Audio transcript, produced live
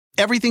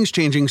Everything's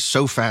changing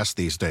so fast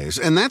these days,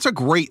 and that's a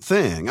great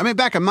thing. I mean,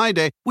 back in my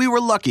day, we were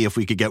lucky if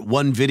we could get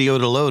one video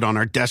to load on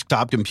our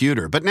desktop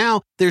computer. But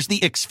now, there's the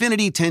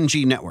Xfinity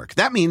 10G network.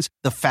 That means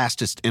the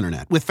fastest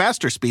internet, with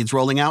faster speeds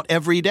rolling out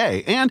every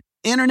day, and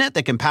internet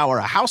that can power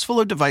a house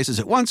full of devices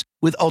at once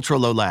with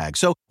ultra-low lag.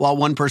 So while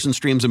one person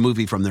streams a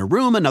movie from their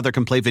room, another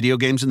can play video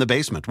games in the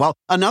basement, while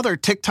another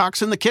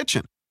TikToks in the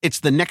kitchen.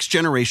 It's the next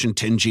generation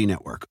 10G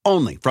network,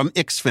 only from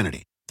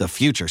Xfinity. The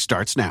future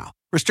starts now.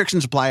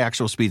 Restrictions apply.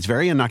 Actual speeds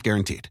vary and not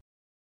guaranteed.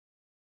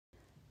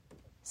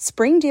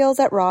 Spring deals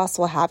at Ross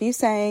will have you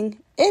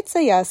saying, it's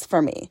a yes for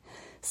me.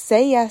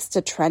 Say yes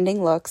to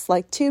trending looks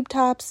like tube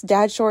tops,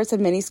 dad shorts,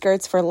 and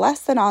miniskirts for less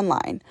than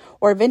online,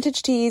 or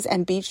vintage tees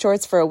and beach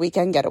shorts for a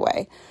weekend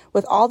getaway.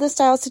 With all the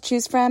styles to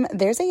choose from,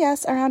 there's a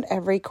yes around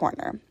every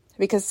corner.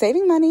 Because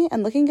saving money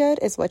and looking good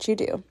is what you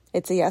do.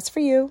 It's a yes for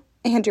you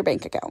and your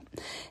bank account.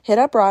 Hit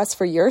up Ross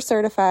for your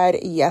certified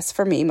yes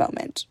for me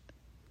moment.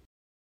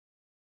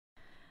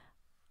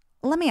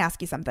 Let me ask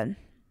you something.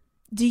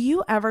 Do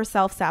you ever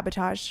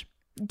self-sabotage?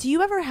 Do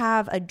you ever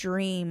have a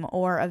dream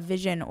or a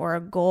vision or a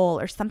goal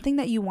or something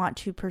that you want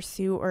to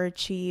pursue or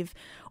achieve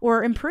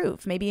or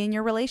improve, maybe in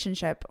your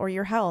relationship or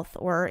your health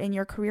or in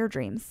your career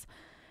dreams,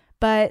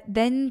 but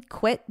then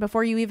quit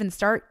before you even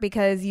start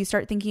because you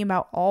start thinking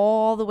about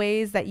all the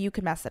ways that you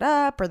could mess it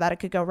up or that it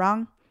could go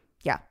wrong?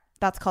 Yeah,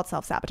 that's called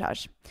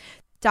self-sabotage.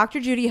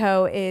 Dr. Judy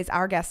Ho is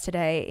our guest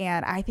today,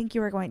 and I think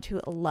you are going to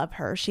love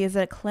her. She is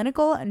a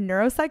clinical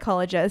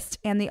neuropsychologist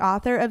and the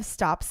author of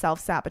Stop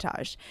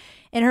Self-Sabotage.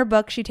 In her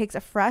book, she takes a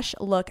fresh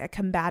look at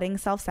combating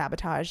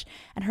self-sabotage,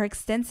 and her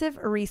extensive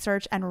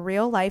research and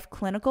real-life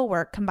clinical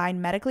work combine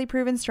medically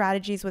proven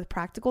strategies with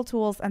practical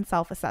tools and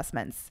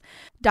self-assessments.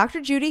 Dr.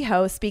 Judy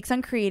Ho speaks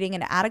on creating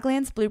an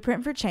at-a-glance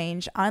blueprint for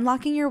change,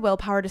 unlocking your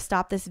willpower to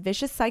stop this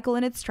vicious cycle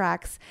in its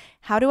tracks,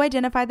 how to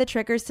identify the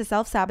triggers to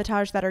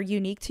self-sabotage that are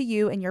unique to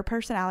you and your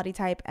personality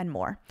type, and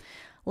more.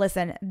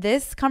 Listen,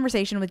 this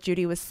conversation with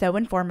Judy was so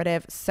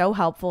informative, so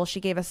helpful. She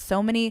gave us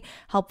so many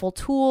helpful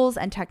tools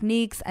and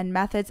techniques and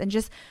methods and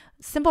just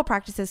simple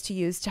practices to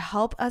use to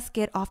help us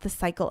get off the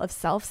cycle of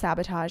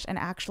self-sabotage and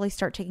actually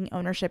start taking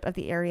ownership of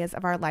the areas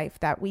of our life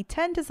that we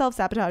tend to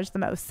self-sabotage the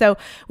most. So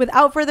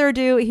without further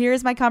ado,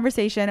 here's my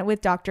conversation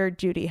with Dr.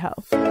 Judy Ho.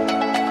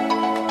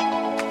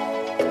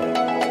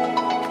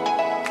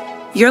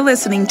 You're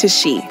listening to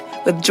She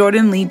with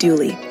Jordan Lee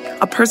Dooley,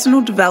 a personal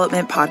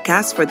development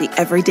podcast for the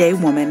everyday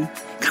woman.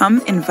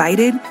 Come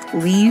invited,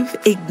 leave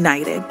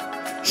ignited.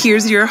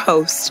 Here's your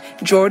host,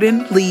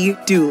 Jordan Lee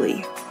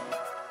Dooley.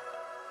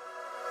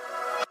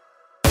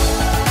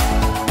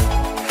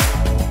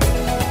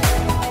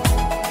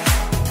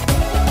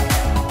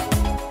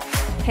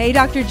 Hey,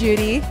 Dr.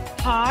 Judy.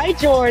 Hi,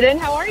 Jordan.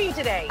 How are you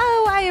today?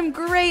 Oh, I am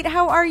great.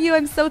 How are you?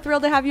 I'm so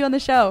thrilled to have you on the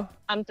show.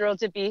 I'm thrilled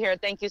to be here.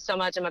 Thank you so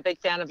much. I'm a big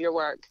fan of your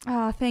work.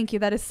 Oh, thank you.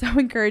 That is so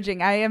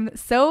encouraging. I am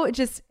so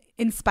just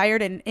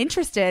inspired and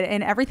interested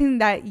in everything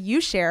that you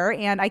share,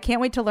 and I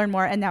can't wait to learn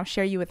more and now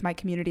share you with my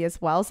community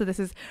as well. So this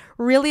is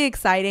really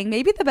exciting.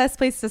 Maybe the best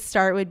place to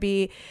start would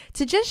be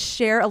to just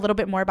share a little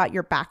bit more about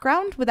your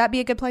background. Would that be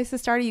a good place to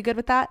start? Are you good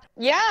with that?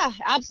 Yeah,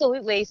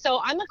 absolutely.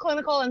 So I'm a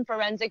clinical and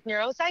forensic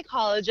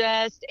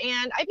neuropsychologist,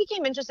 and I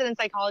became interested in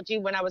psychology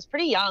when I was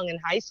pretty young in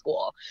high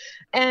school.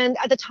 And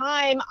at the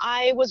time,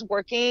 I was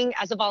working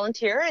as a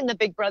volunteer in the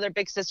Big Brother,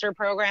 Big Sister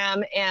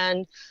program,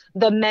 and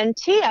the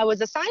mentee I was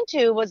assigned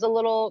to was a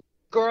little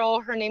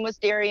girl. Her name was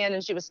Darian,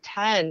 and she was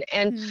 10,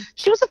 and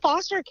she was a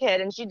foster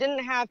kid, and she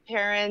didn't have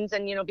parents.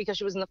 And, because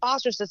she was in the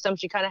foster system,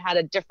 she kind of had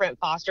a different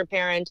foster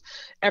parent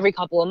every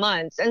couple of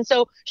months. And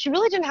so she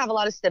really didn't have a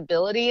lot of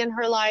stability in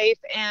her life.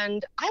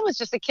 And I was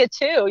just a kid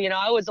too.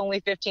 I was only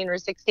 15 or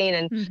 16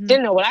 and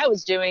didn't know what I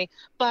was doing.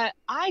 But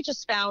I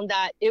just found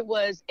that it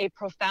was a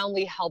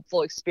profoundly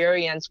helpful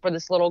experience for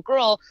this little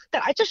girl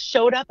that I just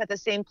showed up at the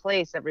same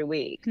place every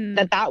week,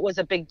 that was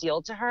a big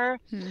deal to her.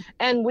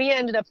 And we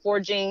ended up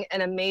forging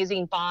an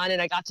amazing bond,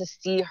 and I got to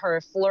see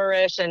her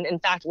flourish. And in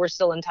fact, we're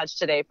still in touch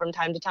today from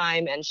time to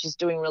time, and she's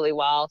doing really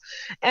well.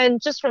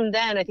 And just from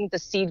then, I think the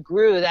seed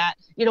grew that,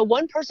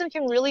 one person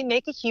can really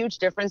make a huge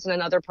difference in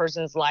another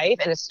person's life.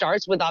 And it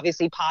starts with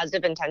obviously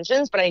positive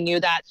intentions, but I knew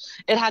that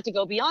it had to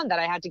go beyond that.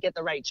 I had to get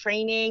the right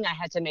training. I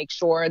had to make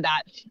sure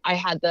that I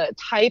had the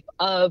type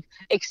of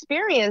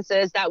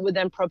experiences that would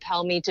then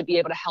propel me to be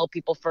able to help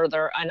people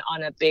further and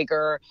on a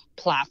bigger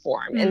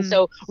platform. And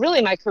so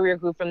really my career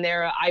grew from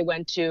there. I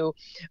went to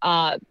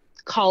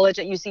college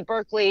at UC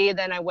Berkeley.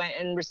 Then I went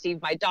and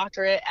received my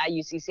doctorate at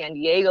UC San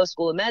Diego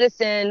School of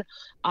Medicine.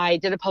 I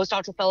did a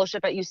postdoctoral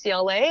fellowship at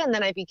UCLA, and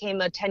then I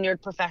became a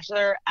tenured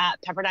professor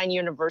at Pepperdine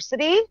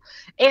University.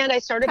 And I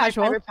started my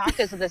private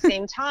practice at the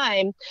same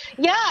time.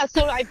 Yeah,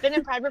 so I've been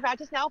in private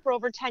practice now for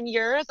over 10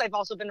 years. I've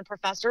also been a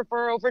professor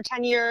for over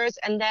 10 years.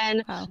 And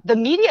then the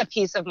media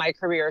piece of my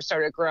career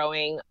started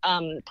growing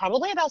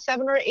probably about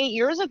 7 or 8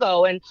 years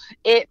ago. And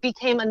it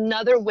became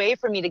another way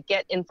for me to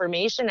get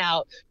information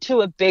out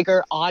to a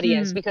bigger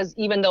audience, because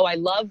even though I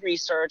love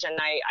research and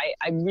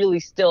I really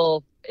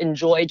still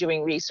enjoy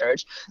doing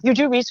research. You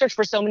do research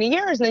for so many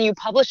years and then you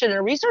publish it in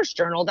a research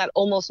journal that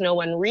almost no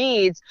one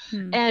reads.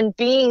 And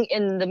being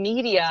in the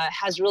media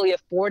has really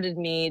afforded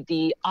me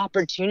the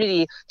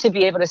opportunity to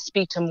be able to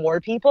speak to more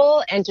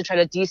people and to try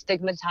to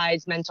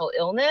destigmatize mental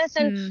illness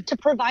and to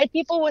provide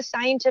people with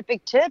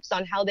scientific tips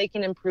on how they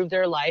can improve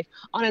their life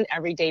on an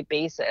everyday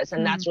basis.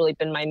 And that's really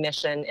been my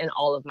mission in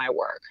all of my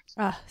work.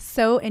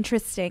 So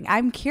interesting.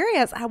 I'm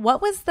curious,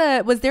 was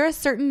there a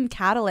certain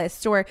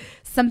catalyst or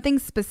something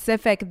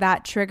specific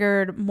that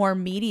triggered more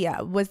media?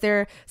 Was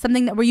there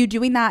something were you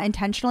doing that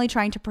intentionally,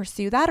 trying to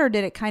pursue that, or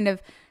did it kind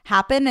of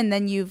happen and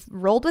then you've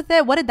rolled with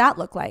it? What did that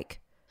look like?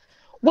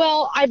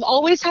 Well, I've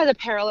always had a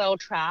parallel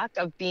track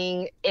of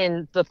being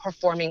in the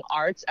performing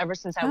arts ever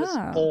since I was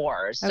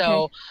 4.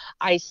 So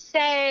I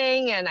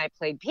sang and I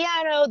played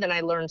piano. Then I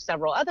learned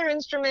several other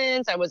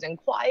instruments. I was in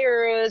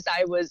choirs.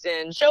 I was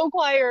in show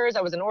choirs.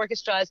 I was in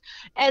orchestras.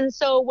 And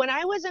so when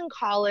I was in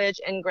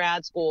college and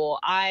grad school,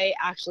 I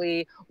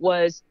actually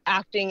was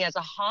acting as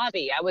a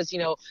hobby. I was,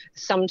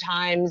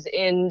 sometimes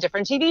in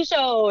different TV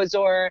shows,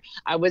 or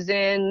I was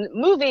in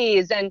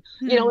movies and,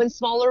 in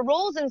smaller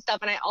roles and stuff.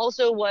 And I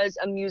also was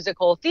a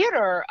musical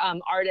theater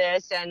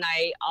artist, and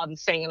I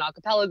sang in a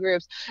cappella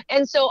groups.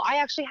 And so I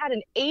actually had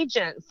an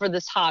agent for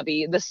this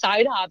hobby, the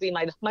side hobby,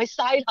 my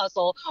side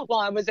hustle while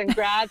I was in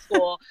grad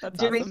school,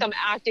 doing some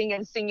acting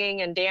and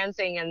singing and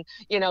dancing and,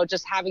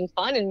 just having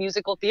fun in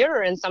musical theater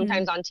and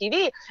sometimes on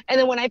TV. And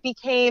then when I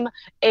became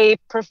a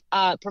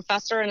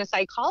professor and a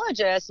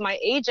psychologist, my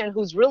agent,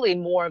 who's really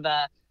more of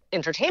a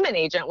entertainment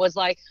agent, was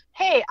like,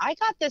 hey, I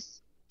got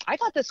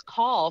this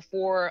call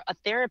for a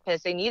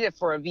therapist they needed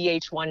for a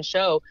VH1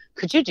 show.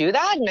 Could you do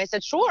that? And I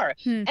said, sure.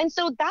 And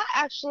so that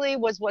actually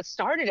was what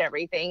started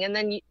everything. And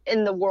then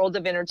in the world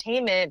of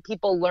entertainment,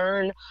 people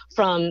learn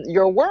from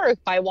your work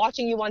by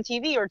watching you on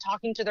TV or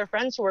talking to their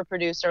friends who are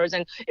producers.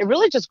 And it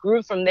really just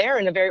grew from there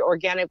in a very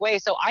organic way.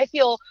 So I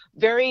feel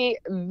very,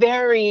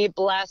 very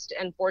blessed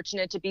and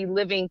fortunate to be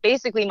living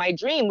basically my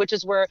dream, which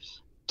is where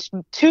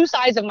two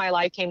sides of my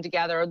life came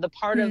together. The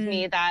part of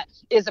me that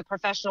is a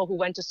professional who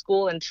went to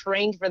school and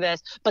trained for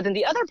this, but then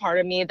the other part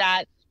of me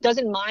that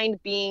doesn't mind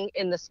being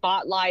in the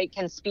spotlight,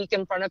 can speak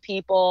in front of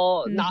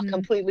people, not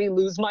completely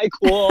lose my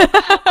cool,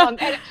 and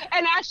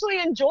actually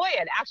enjoy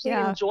it,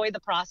 enjoy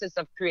the process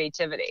of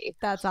creativity.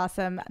 That's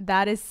awesome.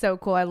 That is so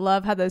cool. I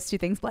love how those two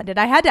things blended.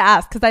 I had to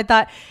ask because I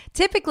thought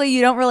typically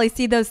you don't really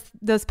see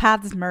those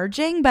paths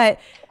merging, but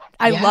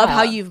I love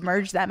how you've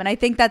merged them. And I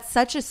think that's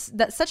such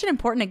an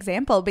important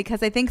example,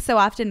 because I think so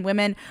often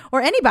women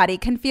or anybody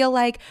can feel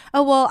like,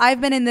 oh, well,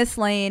 I've been in this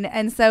lane,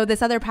 and so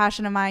this other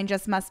passion of mine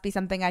just must be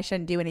something I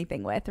shouldn't do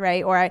anything with,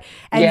 right?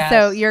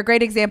 So you're a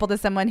great example to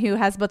someone who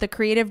has both a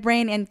creative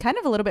brain and kind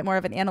of a little bit more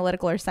of an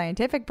analytical or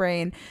scientific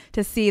brain,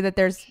 to see that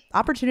there's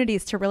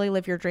opportunities to really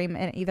live your dream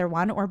in either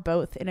one or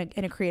both in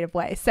a creative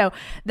way. So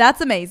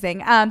that's amazing.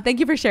 Thank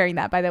you for sharing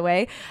that, by the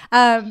way.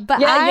 You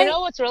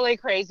know what's really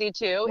crazy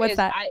too? What's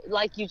that?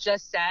 Like you just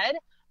said,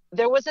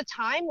 there was a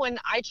time when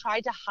I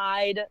tried to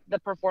hide the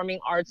performing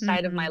arts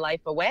side of my life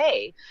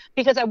away,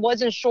 because I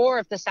wasn't sure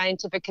if the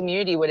scientific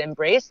community would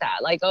embrace that.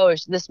 Like, oh,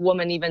 is this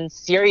woman even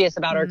serious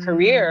about her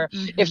career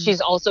if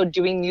she's also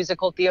doing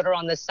musical theater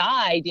on the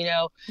side,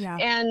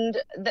 And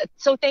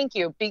so thank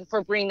you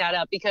for bringing that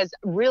up, because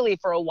really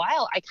for a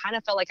while, I kind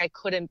of felt like I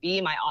couldn't be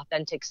my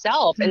authentic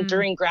self. And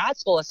during grad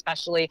school,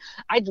 especially,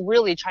 I'd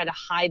really try to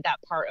hide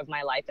that part of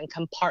my life and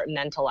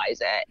compartmentalize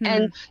it.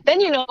 And then,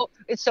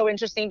 it's so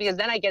interesting, because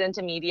then I get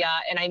into media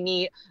and I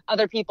meet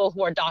other people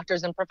who are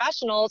doctors and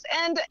professionals,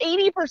 and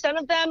 80%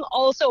 of them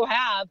also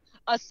have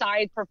a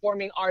side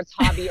performing arts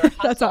hobby or hustle.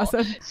 That's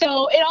awesome.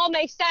 So it all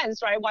makes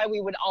sense, right? Why we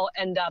would all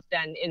end up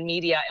then in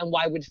media, and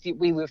why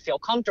we would feel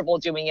comfortable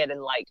doing it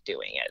and like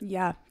doing it.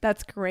 Yeah,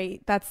 that's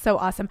great. That's so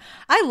awesome.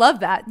 I love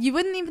that. You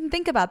wouldn't even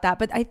think about that,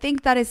 but I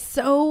think that is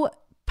so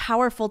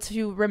powerful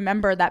to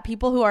remember that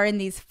people who are in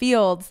these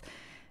fields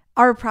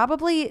are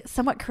probably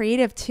somewhat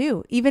creative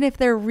too, even if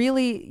they're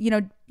really,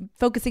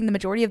 focusing the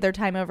majority of their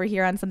time over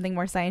here on something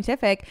more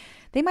scientific.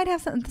 They might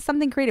have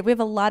something creative. We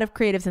have a lot of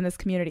creatives in this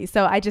community.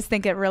 So I just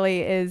think it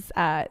really is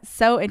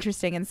so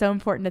interesting and so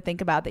important to think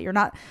about that you're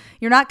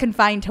not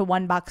confined to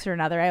one box or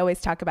another. I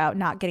always talk about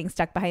not getting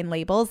stuck behind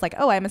labels like,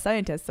 oh, I'm a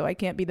scientist, so I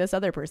can't be this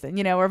other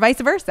person, or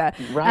vice versa.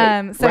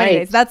 Right.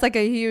 Anyways, that's like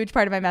a huge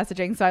part of my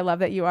messaging. So I love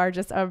that you are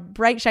just a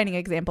bright, shining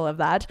example of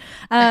that.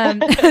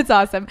 It's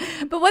awesome.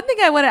 But one thing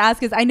I want to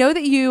ask is, I know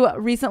that you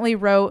recently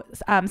wrote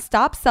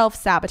Stop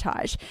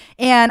Self-Sabotage.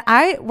 And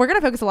we're going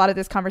to focus a lot of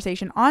this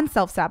conversation on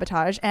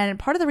self-sabotage. And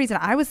part of the reason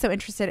I was so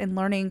interested in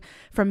learning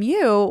from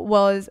you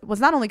was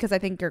not only because I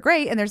think you're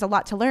great and there's a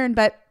lot to learn,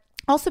 but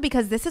also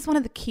because this is one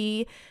of the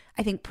key,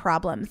 I think,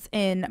 problems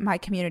in my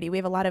community. We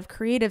have a lot of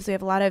creatives. We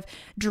have a lot of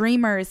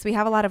dreamers. We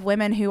have a lot of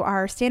women who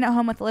are staying at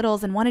home with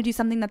littles and want to do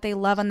something that they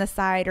love on the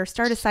side, or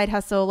start a side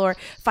hustle, or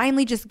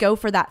finally just go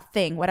for that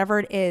thing, whatever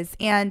it is.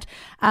 And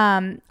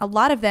a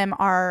lot of them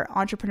are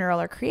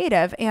entrepreneurial or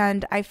creative.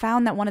 And I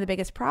found that one of the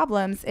biggest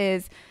problems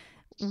is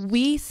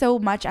we so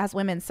much as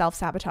women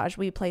self-sabotage.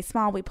 We play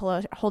small, we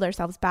hold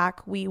ourselves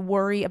back, we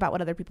worry about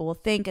what other people will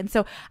think. And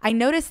so I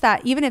noticed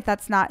that even if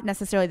that's not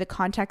necessarily the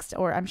context,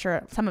 or I'm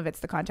sure some of it's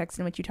the context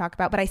in which you talk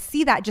about, but I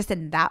see that just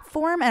in that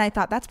form. And I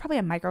thought that's probably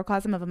a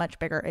microcosm of a much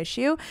bigger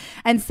issue.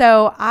 And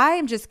so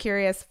I'm just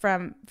curious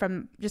from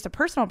just a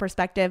personal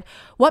perspective,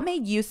 what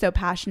made you so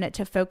passionate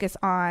to focus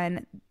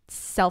on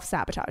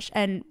self-sabotage,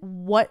 and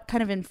what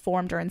kind of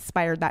informed or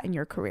inspired that in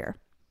your career?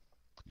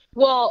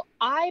 Well,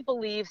 I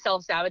believe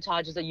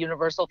self-sabotage is a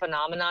universal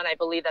phenomenon. I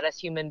believe that as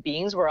human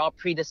beings, we're all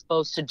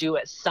predisposed to do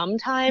it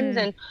sometimes.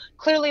 And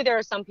clearly there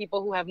are some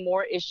people who have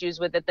more issues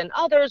with it than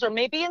others, or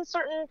maybe in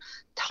certain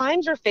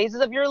times or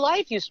phases of your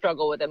life, you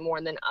struggle with it more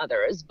than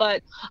others.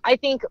 But I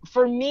think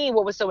for me,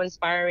 what was so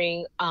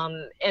inspiring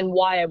and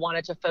why I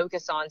wanted to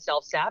focus on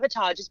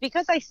self-sabotage is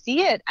because I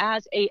see it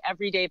as a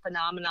everyday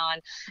phenomenon,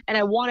 and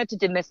I wanted to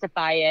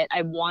demystify it.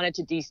 I wanted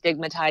to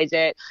destigmatize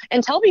it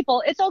and tell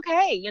people it's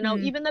okay. You know,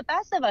 even the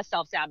best of us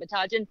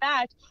self-sabotage. In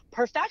fact,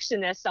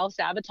 perfectionists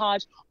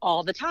self-sabotage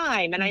all the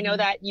time. And I know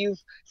that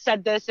you've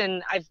said this,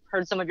 and I've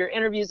heard some of your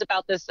interviews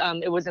about this.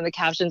 It was in the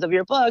captions of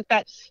your book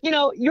that, you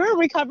know, you're a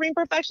recovering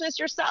perfectionist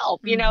yourself.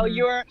 You know,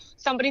 you're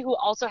somebody who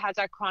also has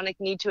that chronic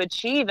need to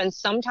achieve. And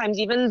sometimes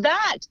even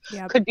that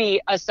could be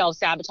a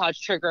self-sabotage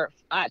trigger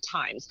at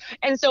times.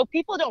 And so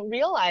people don't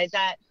realize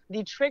that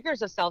the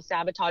triggers of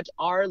self-sabotage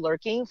are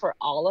lurking for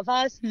all of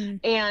us.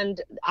 And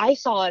I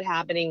saw it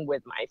happening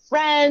with my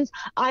friends.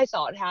 I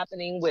saw it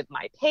happening with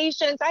my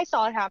patients. I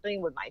saw it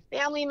happening with my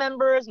family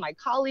members, my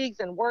colleagues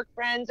and work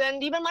friends,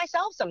 and even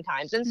myself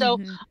sometimes. And so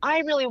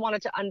I really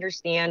wanted to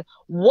understand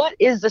what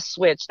is the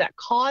switch that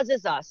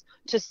causes us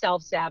to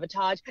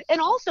self-sabotage, and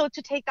also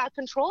to take that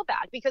control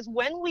back. Because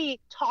when we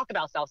talk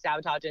about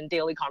self-sabotage in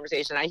daily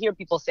conversation, I hear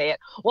people say it,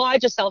 well, I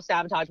just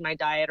self-sabotage my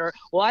diet, or,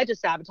 well, I just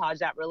sabotage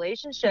that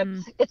relationship.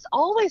 It's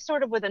always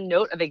sort of with a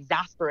note of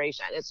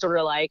exasperation. It's sort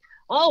of like,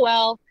 oh,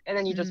 well, and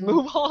then you just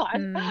move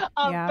on.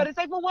 But it's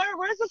like, well,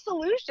 where's the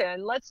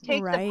solution? Let's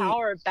take the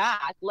power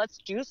back. Let's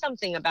do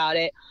something about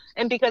it.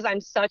 And because I'm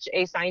such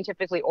a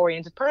scientifically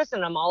oriented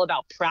person, I'm all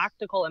about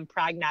practical and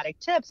pragmatic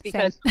tips,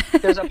 because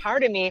there's a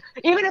part of me,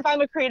 even if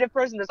I'm a creative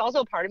person, there's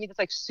also a part of me that's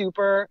like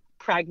super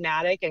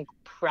pragmatic and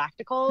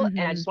practical, and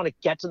I just want to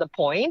get to the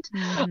point.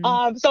 So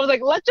I was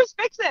like, let's just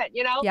fix it,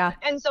 you know?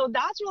 And so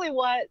that's really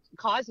what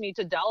caused me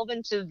to delve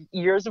into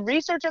years of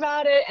research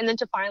about it, and then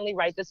to finally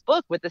write this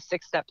book with the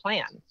 6-step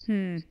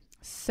plan.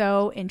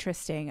 So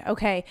interesting.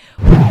 Okay.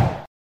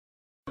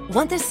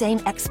 Want the same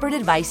expert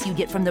advice you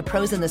get from the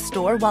pros in the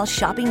store while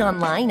shopping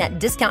online at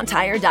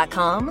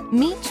DiscountTire.com?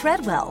 Meet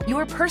Treadwell,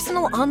 your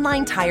personal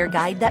online tire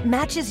guide that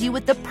matches you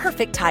with the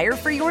perfect tire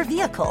for your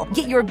vehicle.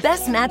 Get your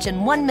best match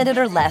in 1 minute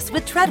or less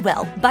with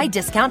Treadwell by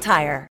Discount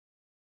Tire.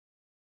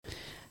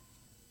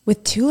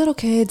 With 2 little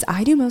kids,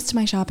 I do most of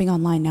my shopping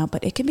online now,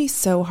 but it can be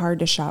so hard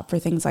to shop for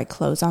things like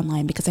clothes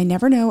online because I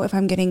never know if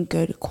I'm getting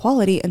good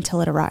quality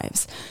until it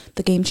arrives.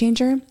 The game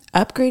changer?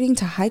 Upgrading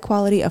to high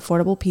quality,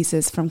 affordable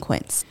pieces from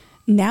Quince.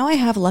 Now I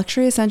have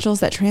luxury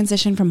essentials that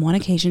transition from one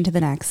occasion to the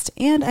next,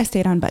 and I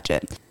stayed on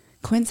budget.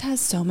 Quince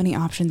has so many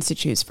options to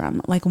choose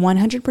from, like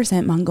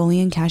 100%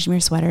 Mongolian cashmere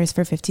sweaters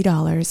for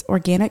 $50,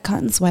 organic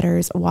cotton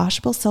sweaters,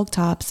 washable silk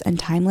tops, and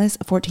timeless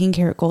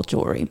 14-karat gold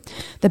jewelry.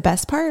 The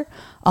best part?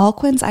 All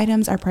Quince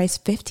items are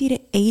priced 50 to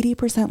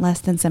 80%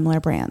 less than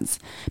similar brands.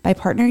 By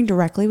partnering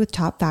directly with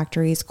top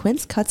factories,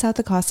 Quince cuts out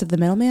the cost of the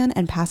middleman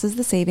and passes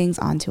the savings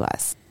on to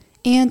us.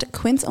 And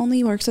Quince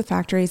only works with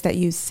factories that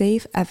use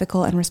safe,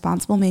 ethical, and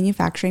responsible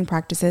manufacturing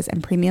practices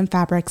and premium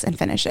fabrics and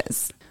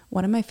finishes.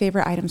 One of my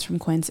favorite items from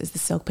Quince is the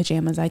silk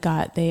pajamas I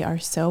got. They are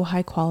so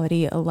high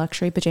quality,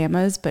 luxury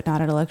pajamas, but not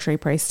at a luxury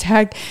price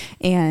tag.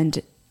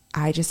 And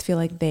I just feel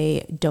like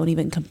they don't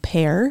even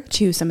compare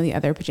to some of the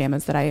other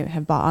pajamas that I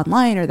have bought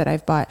online, or that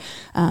I've bought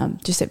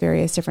just at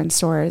various different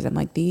stores. I'm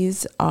like,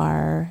 these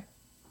are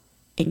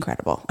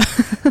incredible.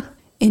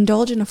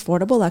 Indulge in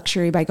affordable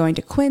luxury by going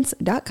to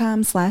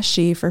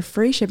quince.com/she for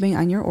free shipping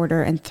on your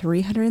order and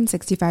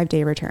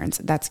 365-day returns.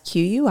 That's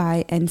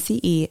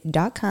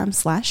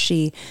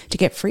QUINCE.com/she to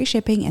get free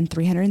shipping and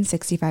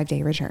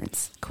 365-day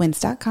returns.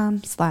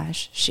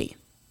 Quince.com/she.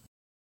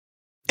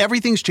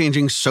 Everything's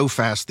changing so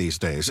fast these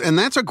days, and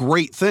that's a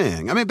great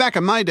thing. I mean, back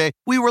in my day,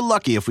 we were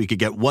lucky if we could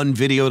get one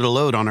video to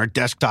load on our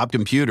desktop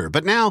computer.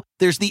 But now,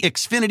 there's the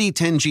Xfinity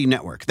 10G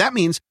network. That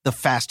means the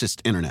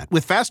fastest internet,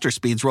 with faster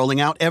speeds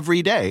rolling out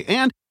every day,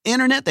 and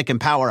internet that can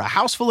power a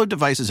house full of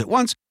devices at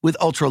once with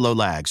ultra-low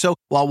lag. So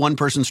while one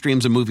person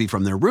streams a movie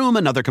from their room,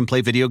 another can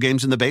play video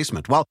games in the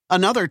basement, while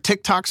another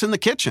TikToks in the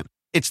kitchen.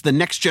 It's the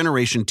next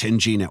generation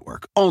 10G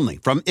network, only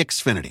from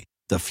Xfinity.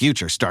 The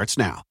future starts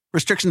now.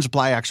 Restrictions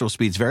apply. Actual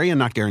speeds vary and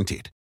not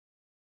guaranteed.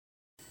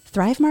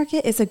 Thrive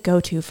Market is a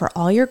go-to for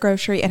all your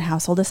grocery and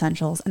household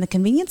essentials, and the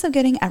convenience of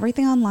getting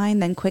everything online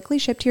then quickly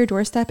shipped to your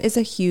doorstep is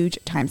a huge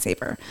time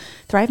saver.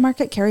 Thrive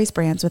Market carries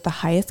brands with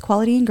the highest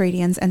quality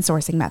ingredients and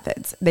sourcing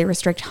methods. They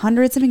restrict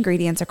hundreds of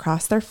ingredients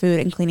across their food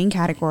and cleaning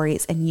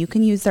categories, and you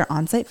can use their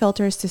on-site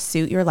filters to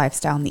suit your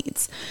lifestyle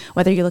needs.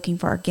 Whether you're looking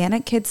for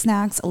organic kid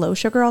snacks,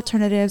 low-sugar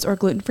alternatives, or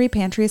gluten-free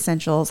pantry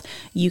essentials,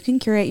 you can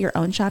curate your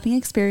own shopping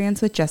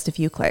experience with just a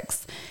few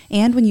clicks.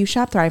 And when you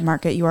shop Thrive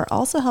Market, you are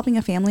also helping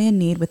a family in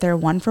need with their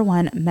one-for-one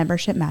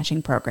membership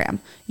matching program.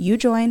 You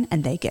join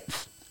and they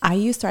give. I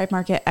use Thrive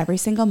Market every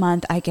single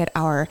month. I get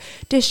our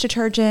dish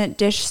detergent,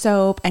 dish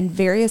soap, and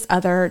various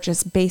other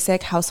just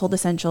basic household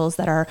essentials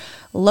that are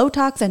low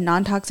tox and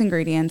non-tox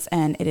ingredients,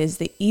 and it is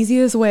the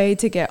easiest way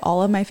to get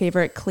all of my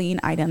favorite clean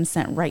items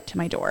sent right to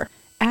my door.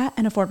 At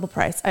an affordable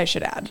price, I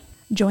should add.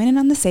 Join in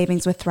on the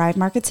savings with Thrive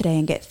Market today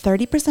and get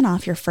 30%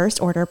 off your first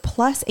order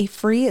plus a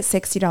free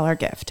 $60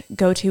 gift.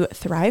 Go to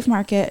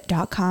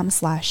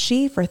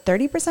thrivemarket.com/she for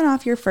 30%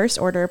 off your first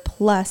order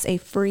plus a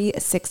free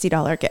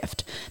 $60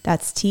 gift.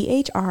 That's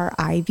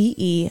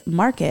THRIVE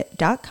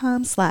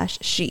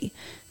market.com/she.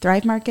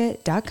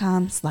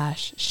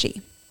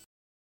 thrivemarket.com/she.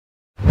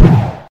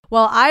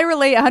 Well, I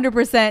relate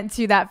 100%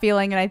 to that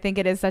feeling, and I think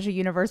it is such a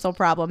universal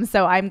problem.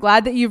 So I'm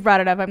glad that you've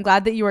brought it up. I'm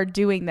glad that you are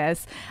doing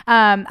this.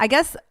 I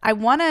guess I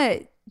want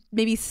to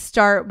maybe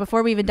start,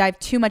 before we even dive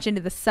too much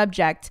into the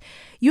subject,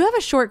 you have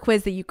a short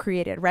quiz that you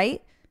created,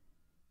 right?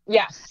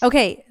 Yes.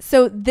 Okay.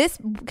 So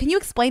can you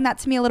explain that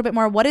to me a little bit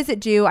more? What does it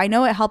do? I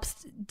know it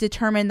helps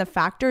determine the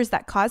factors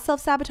that cause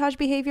self-sabotage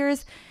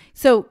behaviors.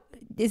 So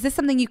is this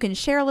something you can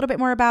share a little bit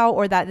more about,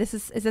 or that is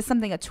this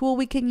something, a tool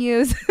we can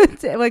use?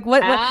 Like what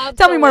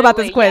tell me more about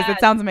this quiz. Yes. It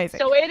sounds amazing.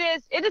 So it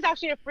is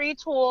actually a free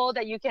tool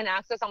that you can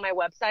access on my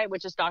website,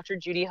 which is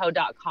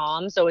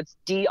drjudyho.com. So it's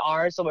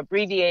DR, so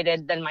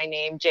abbreviated, then my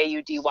name,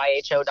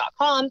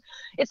 JUDYHO.com.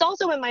 It's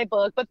also in my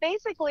book, but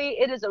basically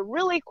it is a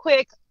really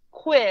quick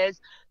quiz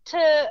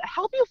to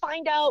help you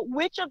find out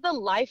which of the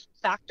life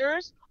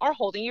factors are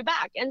holding you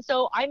back. And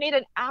so I made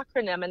an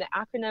acronym, and the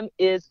acronym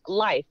is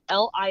LIFE,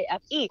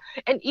 LIFE.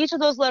 And each of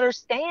those letters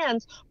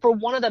stands for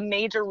one of the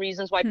major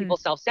reasons why people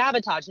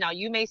self-sabotage. Now,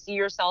 you may see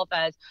yourself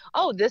as,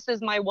 oh, this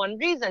is my one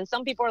reason.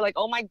 Some people are like,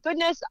 oh my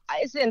goodness,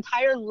 it's the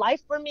entire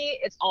life for me.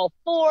 It's all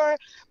four.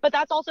 But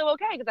that's also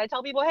okay, because I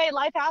tell people, hey,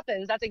 life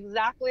happens. That's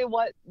exactly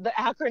what the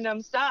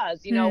acronym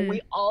says. You know,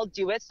 we all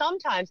do it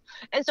sometimes.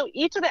 And so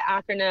each of the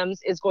acronyms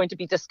is going to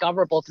be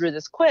discoverable through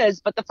this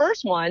quiz. But the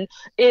first one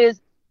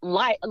is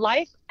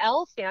LIFE.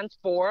 L stands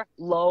for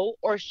low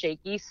or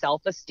shaky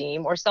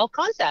self-esteem or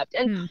self-concept.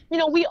 And, you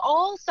know, we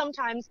all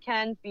sometimes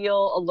can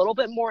feel a little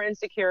bit more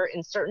insecure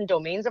in certain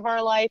domains of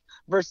our life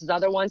versus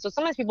other ones. So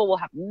sometimes people will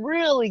have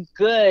really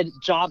good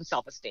job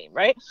self-esteem,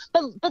 right?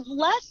 But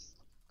less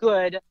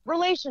good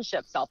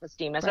relationship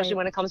self-esteem, especially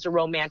when it comes to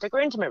romantic or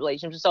intimate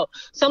relationships. So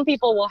some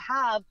people will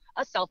have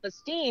a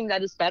self-esteem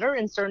that is better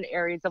in certain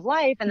areas of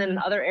life, and then in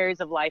other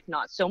areas of life,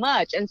 not so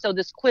much. And so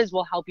this quiz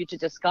will help you to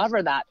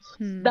discover that.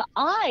 The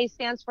I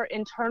stands for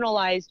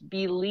internalized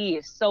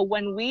beliefs. So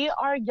when we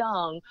are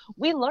young,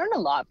 we learn a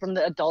lot from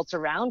the adults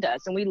around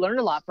us, and we learn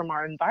a lot from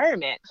our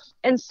environment.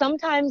 And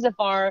sometimes if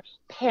our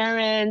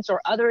parents or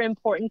other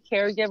important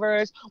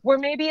caregivers were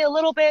maybe a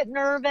little bit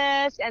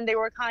nervous, and they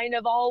were kind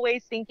of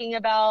always thinking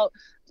about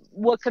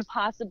what could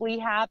possibly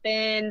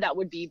happen that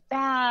would be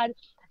bad,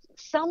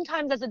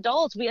 sometimes as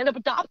adults, we end up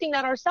adopting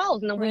that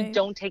ourselves, and then we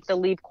don't take the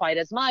leap quite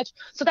as much.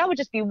 So that would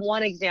just be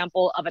one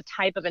example of a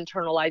type of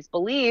internalized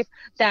belief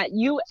that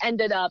you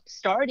ended up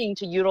starting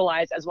to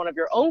utilize as one of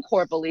your own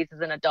core beliefs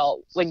as an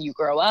adult when you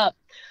grow up.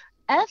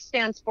 F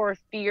stands for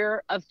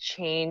fear of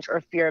change or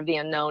fear of the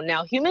unknown.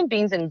 Now, human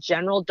beings in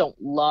general don't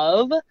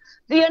love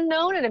the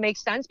unknown, and it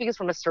makes sense because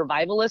from a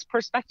survivalist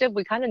perspective,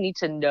 we kind of need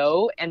to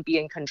know and be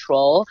in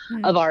control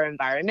of our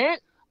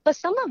environment. But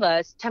some of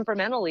us,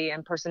 temperamentally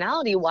and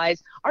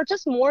personality-wise, are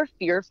just more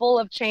fearful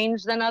of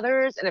change than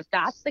others. And if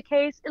that's the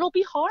case, it'll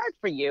be hard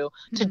for you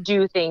to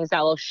do things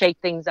that will shake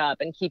things up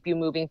and keep you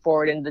moving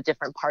forward in the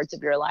different parts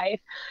of your life.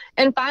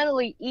 And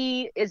finally,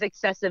 E is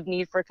excessive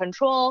need for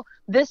control.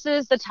 This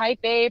is the type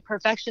A,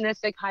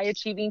 perfectionistic,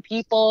 high-achieving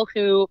people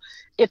who,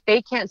 if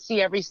they can't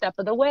see every step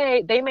of the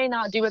way, they may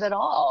not do it at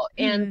all.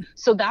 And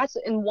so that's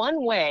in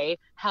one way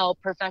how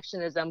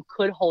perfectionism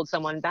could hold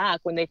someone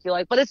back when they feel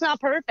like, but it's not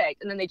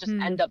perfect. And then they just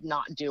end up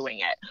not doing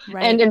it.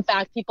 And in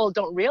fact, people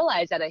don't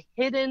realize that a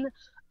hidden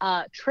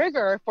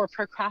trigger for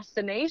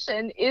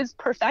procrastination is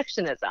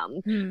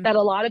perfectionism. That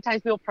a lot of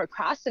times people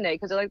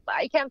procrastinate because they're like,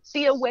 I can't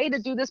see a way to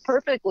do this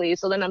perfectly,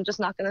 so then I'm just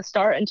not going to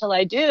start until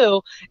I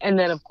do. And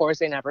then, of course,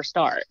 they never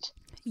start.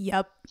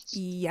 Yep.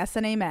 Yes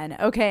and amen.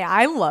 Okay.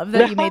 I love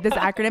that you made this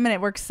acronym and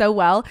it works so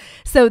well.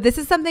 So this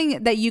is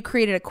something that you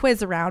created a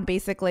quiz around,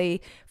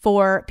 basically,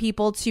 for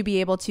people to be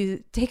able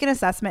to take an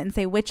assessment and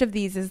say, which of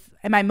these is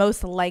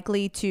most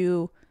likely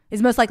to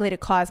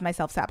cause my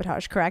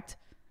self-sabotage, correct?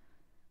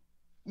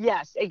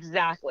 Yes,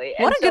 exactly.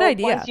 What a good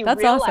idea.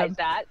 That's awesome.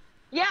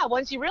 Yeah,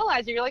 once you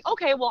realize it, you're like,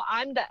 okay, well,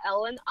 I'm the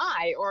L and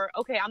I, or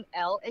okay, I'm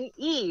L and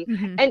E.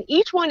 And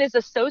each one is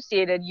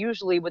associated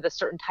usually with a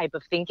certain type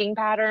of thinking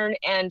pattern,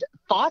 and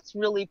thoughts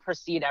really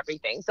precede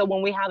everything. So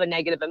when we have a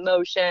negative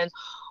emotion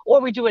or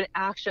we do an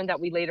action that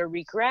we later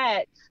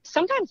regret,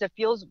 sometimes it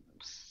feels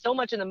so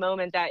much in the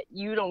moment that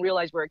you don't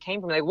realize where it came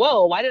from. Like,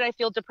 whoa, why did I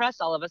feel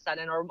depressed all of a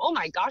sudden? Or, oh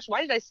my gosh,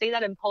 why did I say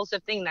that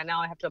impulsive thing that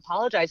now I have to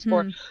apologize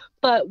for?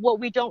 But what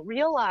we don't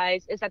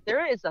realize is that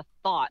there is a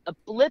thought, a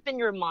blip in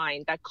your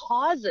mind that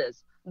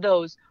causes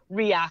those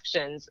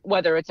reactions,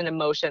 whether it's an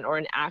emotion or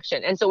an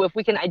action. And so if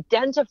we can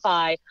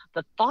identify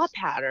the thought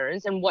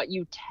patterns and what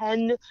you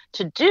tend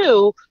to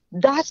do,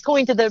 that's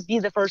going to be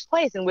the first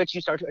place in which you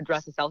start to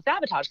address the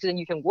self-sabotage, because then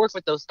you can work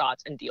with those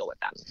thoughts and deal with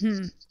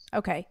them.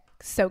 Okay.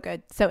 So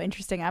good. So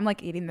interesting. I'm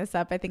like eating this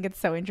up. I think it's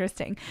so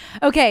interesting.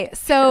 Okay.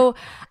 So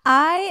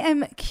I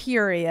am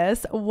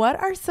curious, what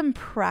are some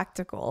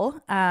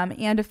practical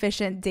and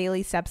efficient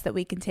daily steps that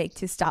we can take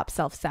to stop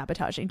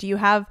self-sabotaging? Do you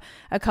have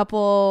a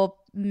couple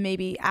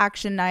maybe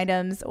action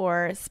items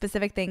or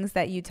specific things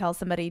that you tell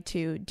somebody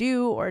to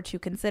do or to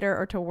consider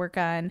or to work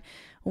on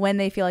when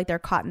they feel like they're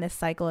caught in this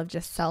cycle of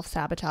just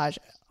self-sabotage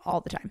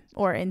all the time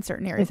or in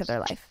certain areas of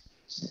their life?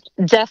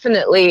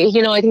 Definitely.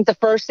 I think the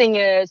first thing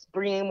is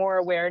bringing more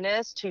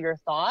awareness to your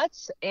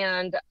thoughts.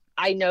 And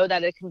I know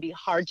that it can be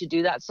hard to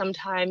do that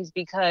sometimes,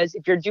 because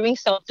if you're doing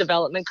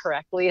self-development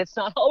correctly, it's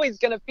not always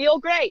going to feel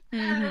great.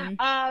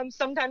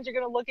 Sometimes you're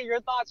going to look at your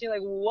thoughts and you're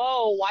like,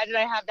 whoa, why did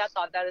I have that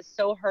thought? That is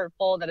so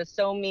hurtful. That is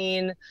so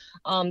mean.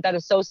 That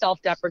is so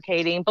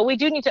self-deprecating. But we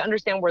do need to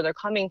understand where they're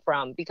coming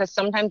from, because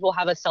sometimes we'll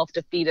have a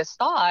self-defeatist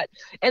thought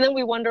and then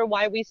we wonder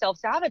why we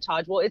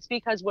self-sabotage. Well, it's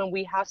because when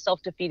we have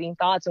self-defeating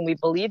thoughts and we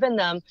believe in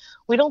them,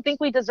 we don't think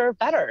we deserve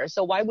better.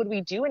 So why would we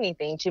do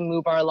anything to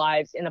move our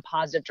lives in a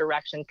positive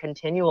direction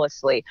continuously?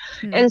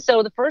 And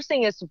so the first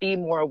thing is to be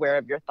more aware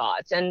of your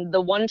thoughts. And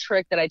the one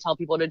trick that I tell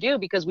people to do,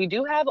 because we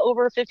do have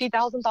over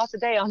 50,000 thoughts a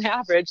day on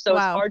average, so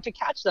It's hard to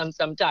catch them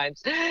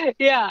sometimes.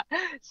 Yeah.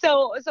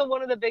 So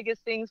one of the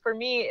biggest things for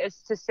me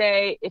is to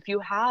say, if you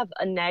have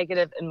a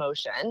negative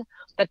emotion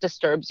that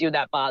disturbs you,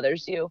 that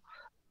bothers you,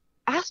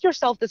 ask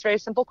yourself this very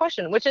simple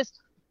question, which is,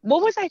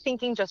 what was I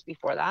thinking just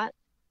before that?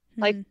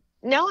 Like,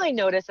 now I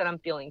notice that I'm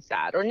feeling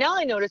sad, or now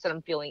I notice that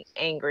I'm feeling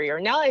angry,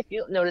 or now I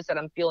notice that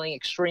I'm feeling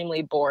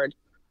extremely bored.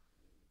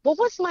 What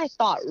was my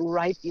thought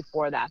right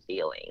before that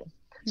feeling?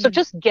 So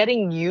just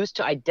getting used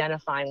to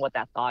identifying what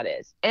that thought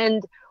is.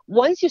 And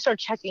once you start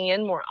checking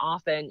in more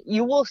often,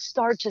 you will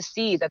start to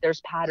see that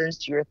there's patterns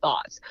to your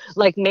thoughts.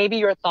 Like maybe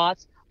your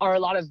thoughts are a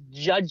lot of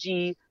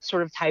judgy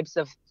sort of types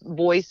of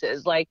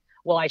voices, like,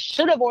 well, I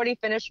should have already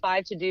finished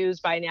 5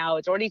 to-dos by now.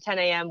 It's already 10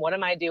 a.m. What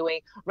am I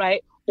doing?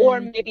 Right? Or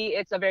maybe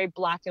it's a very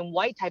black and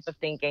white type of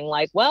thinking,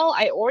 like, well,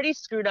 I already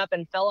screwed up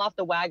and fell off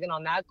the wagon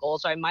on that goal,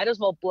 so I might as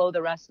well blow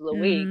the rest of the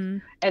week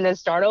and then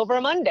start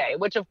over Monday,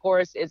 which of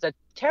course is a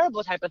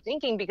terrible type of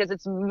thinking, because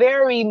it's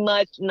very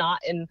much not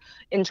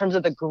in terms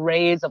of the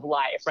grades of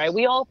life, right?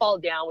 We all fall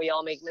down, we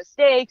all make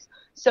mistakes.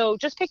 So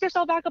just pick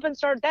yourself back up and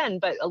start then.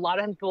 But a lot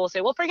of times people will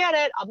say, well, forget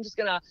it. I'm just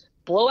going to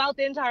blow out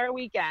the entire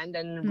weekend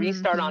and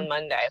restart on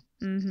Monday.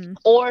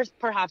 Or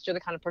perhaps you're the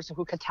kind of person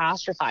who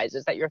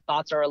catastrophizes, that your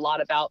thoughts are a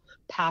lot about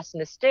past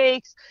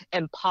mistakes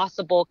and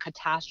possible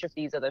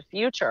catastrophes of the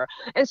future.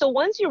 And so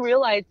once you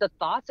realize the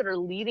thoughts that are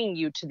leading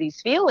you to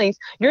these feelings,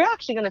 you're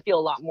actually going to feel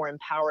a lot more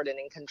empowered and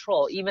in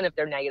control, even if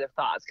they're negative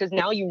thoughts, because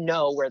now you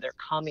know where they're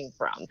coming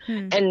from.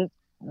 And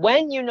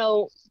when you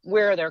know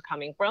where they're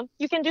coming from,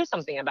 you can do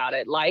something about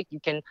it. Like you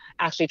can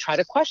actually try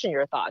to question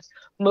your thoughts.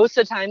 Most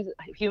of the times,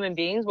 human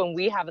beings, when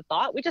we have a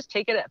thought, we just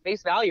take it at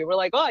face value. We're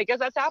like, oh, I guess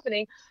that's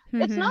happening.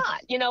 It's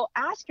not.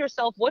 Ask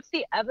yourself, what's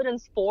the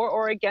evidence for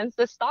or against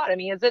this thought? I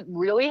mean, is it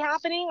really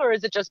happening, or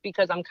is it just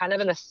because I'm kind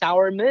of in a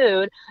sour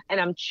mood and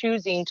I'm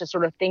choosing to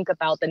sort of think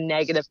about the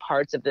negative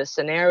parts of this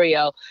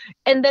scenario?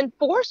 And then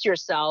force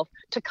yourself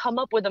to come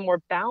up with a more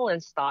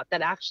balanced thought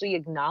that actually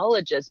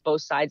acknowledges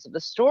both sides of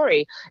the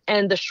story.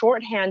 And the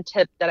shorthand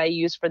tip that I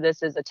use for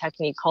this is a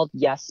technique called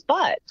yes,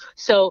 but.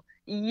 So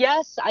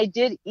yes, I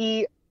did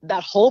eat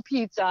that whole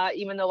pizza,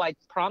 even though I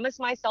promised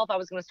myself I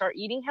was going to start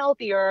eating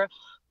healthier.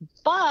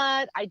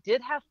 But I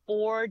did have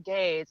 4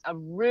 days of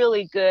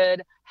really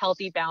good,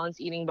 healthy,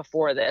 balanced eating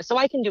before this. So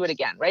I can do it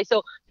again, right?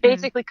 So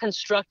basically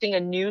constructing a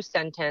new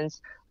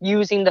sentence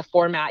using the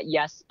format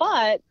yes,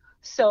 but,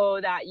 so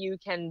that you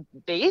can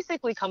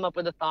basically come up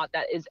with a thought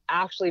that is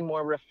actually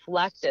more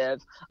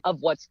reflective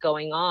of what's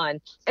going on.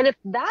 And if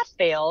that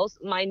fails,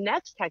 my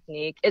next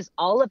technique is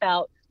all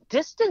about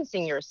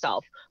distancing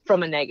yourself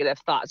from a negative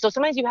thought. So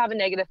sometimes you have a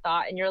negative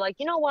thought and you're like,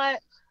 you know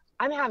what?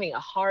 I'm having a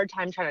hard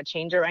time trying to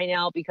change it right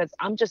now because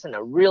I'm just in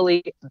a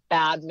really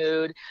bad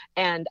mood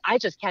and I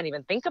just can't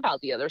even think about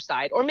the other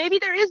side. Or maybe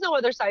there is no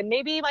other side.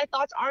 Maybe my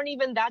thoughts aren't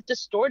even that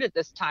distorted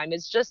this time.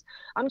 It's just,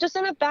 I'm just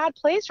in a bad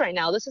place right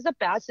now. This is a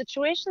bad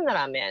situation that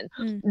I'm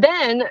in.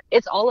 Then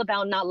it's all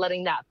about not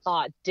letting that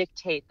thought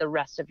dictate the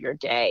rest of your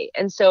day.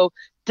 And so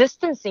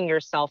distancing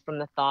yourself from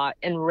the thought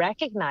and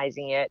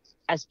recognizing it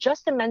as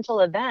just a mental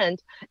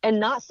event and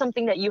not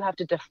something that you have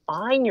to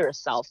define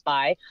yourself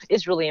by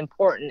is really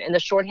important. And the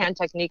shorthand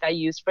technique I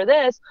use for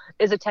this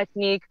is a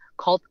technique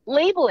called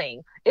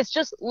labeling. It's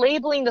just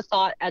labeling the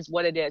thought as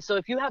what it is. So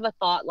if you have a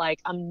thought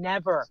like, I'm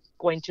never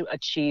going to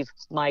achieve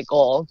my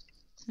goal,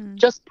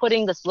 just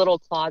putting this little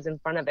clause in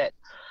front of it.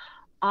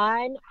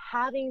 I'm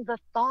having the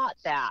thought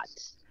that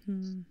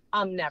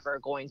I'm never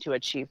going to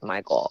achieve my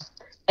goal.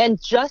 And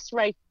just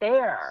right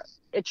there,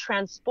 it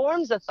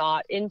transforms the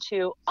thought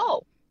into,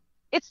 oh,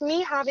 it's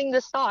me having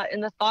this thought,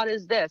 and the thought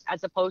is this,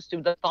 as opposed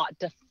to the thought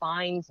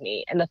defines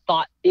me, and the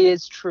thought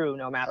is true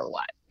no matter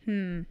what.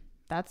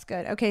 That's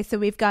good. Okay, so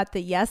we've got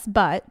the yes,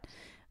 but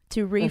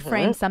to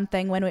reframe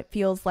something when it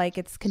feels like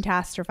it's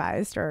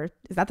catastrophized, or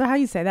is that how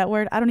you say that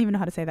word? I don't even know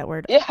how to say that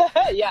word. Yeah.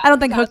 I don't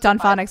think hooked on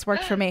phonics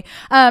worked for me.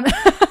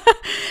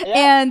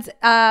 And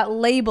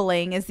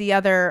labeling is the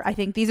other. I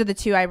think these are the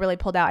two I really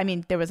pulled out. I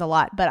mean, there was a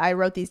lot, but I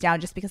wrote these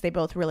down just because they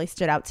both really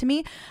stood out to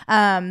me.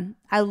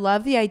 I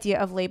love the idea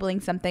of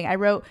labeling something.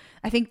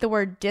 I think the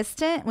word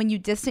distant, when you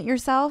distant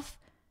yourself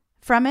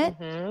from it,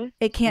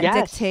 it can't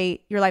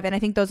dictate your life. And I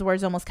think those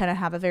words almost kind of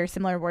have a very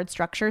similar word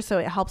structure. So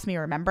it helps me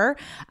remember.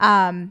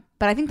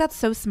 But I think that's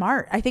so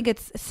smart. I think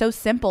it's so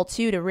simple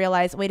too, to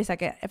realize, wait a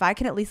second, if I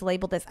can at least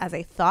label this as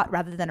a thought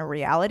rather than a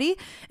reality,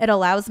 it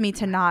allows me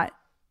to not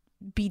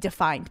be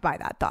defined by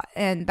that thought.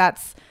 And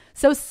that's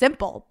so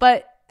simple,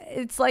 but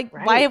it's like,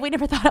 why have I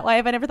never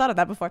thought of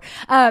that before?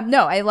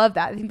 No, I love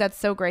that. I think that's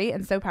so great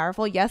and so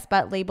powerful. Yes,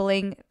 but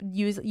labeling,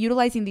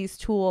 utilizing these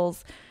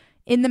tools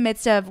in the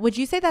midst of, would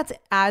you say that's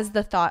as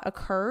the thought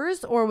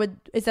occurs, or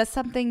is that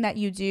something that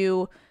you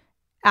do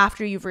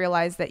after you've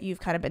realized that you've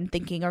kind of been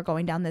thinking or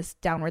going down this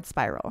downward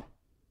spiral?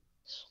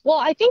 Well,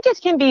 I think it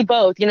can be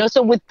both,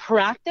 so with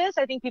practice,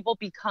 I think people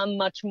become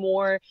much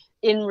more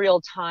in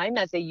real time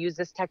as they use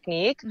this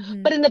technique.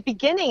 But in the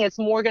beginning, it's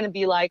more going to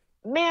be like,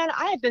 man,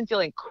 I have been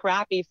feeling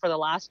crappy for the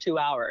last 2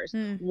 hours.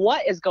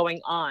 What is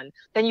going on?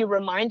 Then you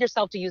remind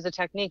yourself to use the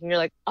technique and you're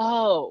like,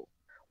 oh,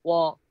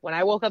 well, when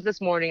I woke up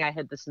this morning, I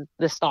had this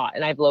thought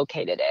and I've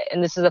located it.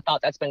 And this is a thought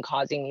that's been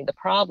causing me the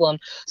problem.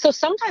 So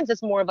sometimes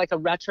it's more of like a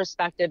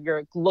retrospective.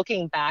 You're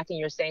looking back and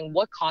you're saying,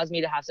 what caused me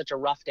to have such a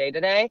rough day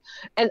today?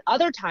 And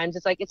other times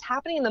it's like, it's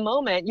happening in the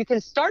moment. You can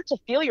start to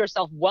feel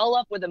yourself well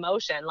up with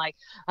emotion. Like,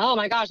 oh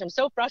my gosh, I'm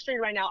so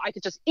frustrated right now. I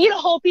could just eat a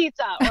whole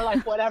pizza, or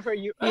like whatever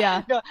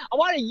I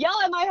want to yell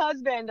at my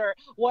husband, or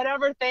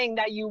whatever thing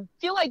that you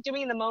feel like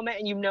doing in the moment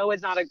and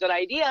is not a good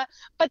idea.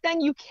 But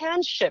then you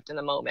can shift in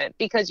the moment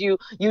because you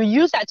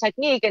use that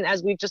technique. And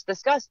as we've just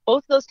discussed,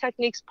 both of those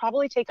techniques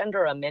probably take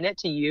under a minute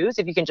to use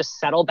if you can just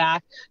settle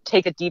back,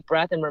 take a deep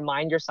breath, and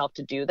remind yourself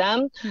to do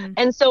them.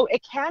 And so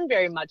it can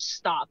very much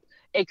stop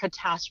a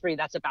catastrophe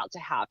that's about to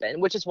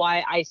happen, which is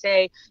why I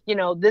say,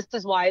 this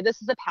is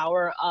the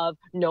power of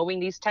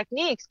knowing these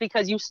techniques,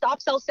 because you stop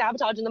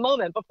self-sabotage in the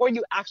moment before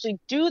you actually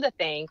do the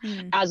thing,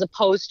 as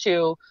opposed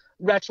to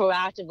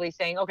retroactively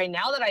saying, okay,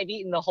 now that I've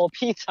eaten the whole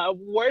pizza,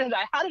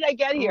 how did I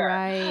get here?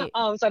 Right.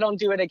 So I don't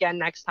do it again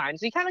next time.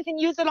 So you kind of can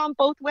use it on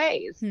both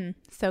ways.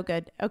 So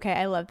good. Okay.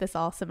 I love this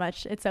all so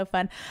much. It's so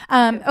fun.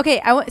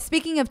 Okay.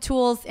 Speaking of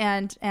tools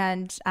and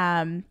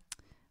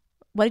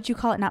what did you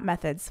call it? Not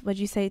methods. What did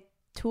you say?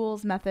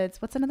 Tools,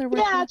 methods. What's another word?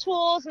 Yeah,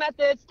 tools,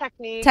 methods,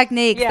 techniques.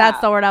 Techniques. Yeah.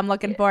 That's the word I'm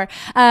looking for.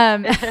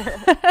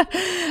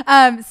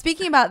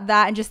 Speaking about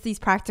that and just these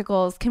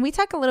practicals, can we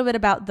talk a little bit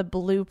about the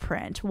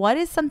blueprint? What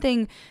is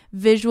something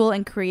visual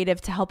and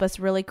creative to help us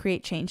really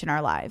create change in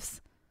our lives?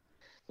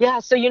 Yeah.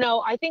 So,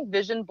 I think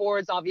vision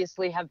boards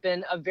obviously have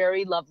been a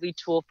very lovely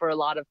tool for a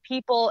lot of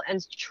people,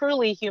 and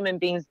truly human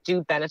beings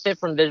do benefit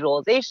from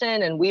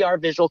visualization, and we are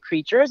visual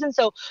creatures. And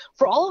so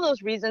for all of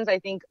those reasons, I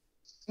think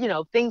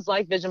things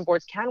like vision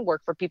boards can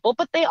work for people,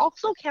 but they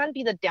also can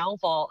be the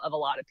downfall of a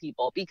lot of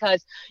people,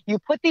 because you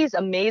put these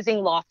amazing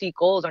lofty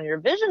goals on your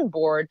vision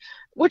board,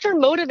 which are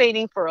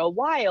motivating for a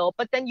while,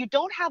 but then you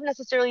don't have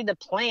necessarily the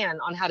plan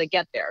on how to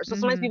get there. So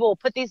sometimes people will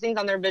put these things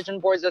on their vision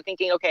boards. They're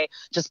thinking, okay,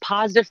 just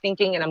positive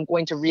thinking and I'm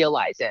going to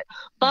realize it.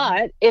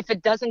 But if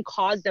it doesn't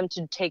cause them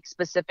to take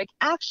specific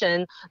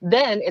action,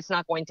 then it's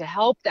not going to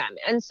help them.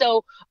 And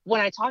so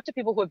when I talk to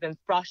people who have been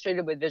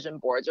frustrated with vision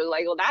boards, or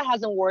like, well, that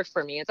hasn't worked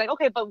for me. It's like,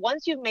 okay, but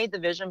once you've made the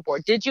vision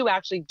board, did you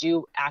actually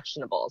do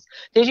actionables?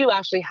 Did you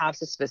actually have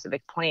a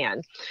specific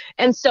plan?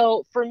 And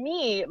so for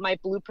me, my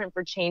blueprint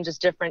for change is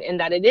different in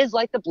that it is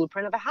like the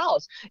blueprint of a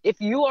house.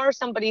 If you are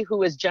somebody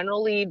who is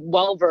generally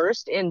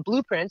well-versed in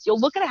blueprints, you'll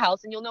look at a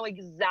house and you'll know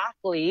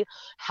exactly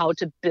how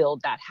to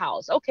build that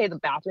house. Okay, the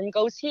bathroom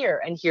goes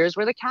here, and here's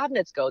where the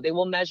cabinets go. They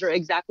will measure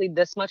exactly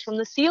this much from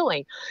the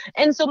ceiling.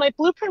 And so my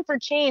blueprint for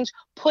change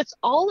puts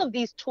all of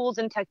these tools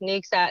and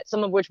techniques, that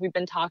some of which we've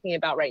been talking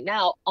about right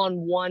now, on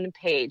one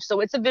page. So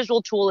it's a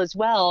visual tool as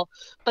well,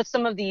 but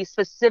some of the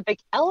specific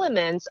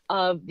elements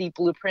of the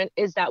blueprint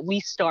is that we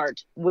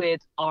start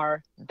with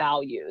our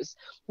values.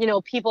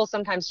 People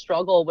sometimes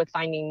struggle with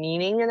finding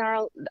meaning in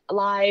our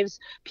lives.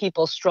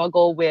 People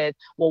struggle with,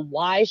 well,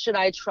 why should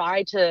I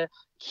try to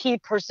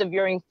keep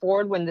persevering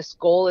forward when this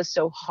goal is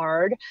so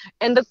hard?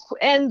 And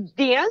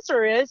the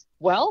answer is,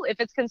 well, if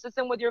it's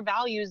consistent with your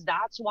values,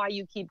 that's why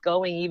you keep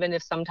going, even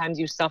if sometimes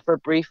you suffer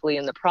briefly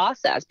in the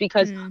process,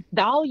 because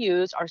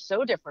values are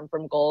so different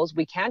from goals.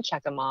 We can't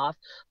check them off.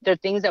 They're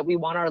things that we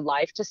want our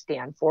life to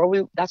stand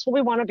for. That's what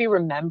we want to be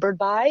remembered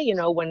by, you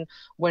know,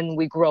 when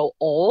we grow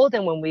old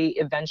and when we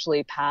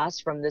eventually pass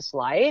from this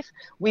life.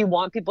 We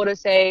want people to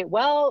say,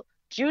 well,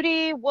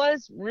 Judy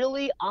was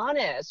really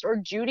honest, or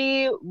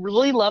Judy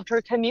really loved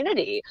her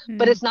community.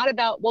 But it's not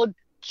about, well,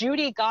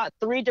 Judy got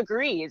 3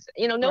 degrees.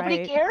 You know,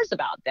 nobody cares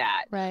about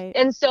that. Right.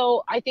 And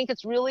so I think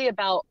it's really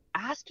about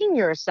asking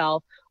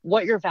yourself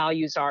what your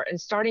values are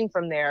and starting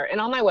from there. And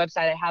on my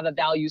website, I have a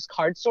values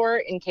card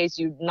sort in case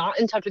you're not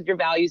in touch with your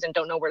values and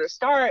don't know where to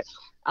start.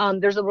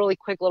 There's a really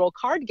quick little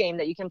card game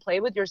that you can play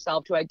with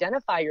yourself to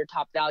identify your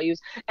top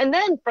values. And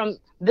then from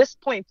this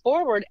point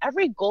forward,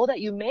 every goal that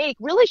you make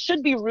really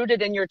should be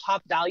rooted in your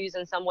top values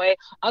in some way.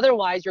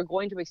 Otherwise, you're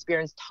going to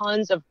experience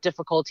tons of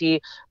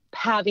difficulty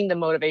having the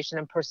motivation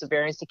and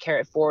perseverance to carry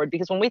it forward.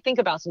 Because when we think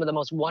about some of the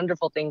most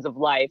wonderful things of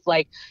life,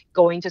 like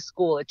going to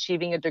school,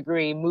 achieving a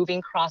degree,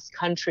 moving cross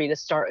country to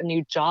start a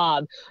new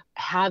job,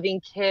 having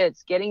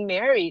kids, getting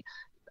married,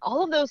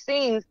 all of those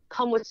things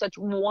come with such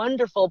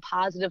wonderful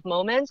positive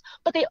moments,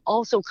 but they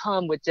also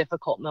come with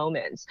difficult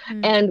moments.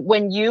 And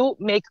when you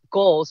make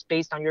goals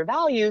based on your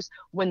values,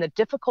 when the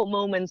difficult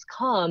moments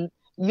come,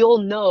 you'll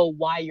know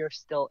why you're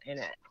still in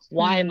it.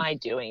 Why am I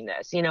doing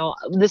this? You know,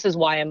 this is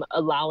why I'm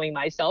allowing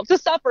myself to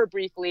suffer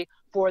briefly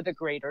for the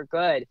greater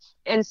good.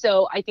 And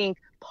so I think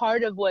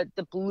part of what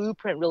the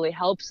blueprint really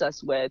helps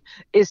us with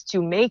is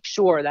to make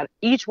sure that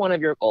each one of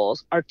your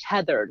goals are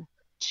tethered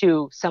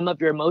to some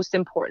of your most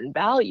important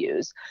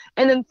values.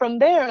 And then from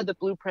there, the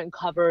blueprint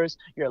covers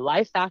your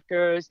life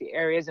factors, the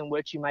areas in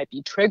which you might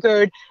be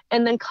triggered,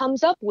 and then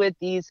comes up with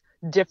these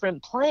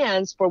different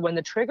plans for when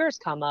the triggers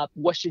come up,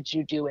 what should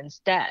you do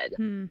instead?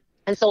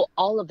 And so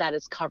all of that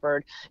is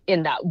covered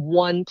in that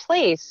one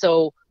place.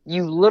 So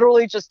you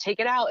literally just take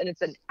it out and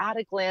it's an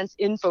at-a-glance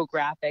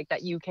infographic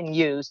that you can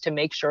use to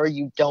make sure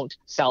you don't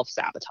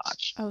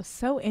self-sabotage. Oh,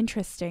 so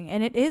interesting.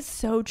 And it is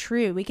so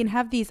true. We can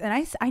have these,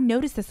 and I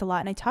notice this a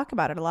lot and I talk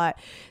about it a lot,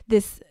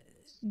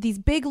 these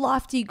big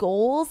lofty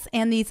goals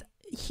and these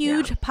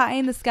huge pie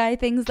in the sky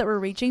things that we're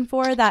reaching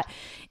for that,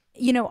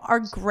 you know, are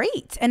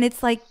great. And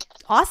it's like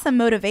awesome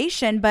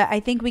motivation, but I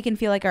think we can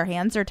feel like our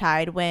hands are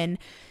tied when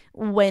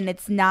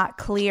it's not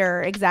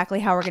clear exactly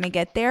how we're going to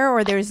get there,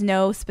 or there's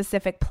no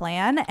specific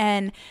plan.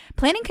 And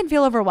planning can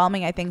feel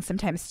overwhelming, I think,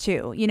 sometimes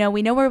too. You know,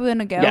 we know where we're going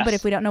to go, but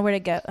if we don't know where to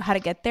go, how to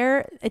get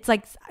there, it's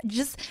like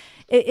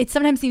it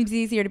sometimes seems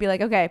easier to be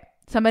like, okay,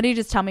 somebody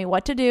just tell me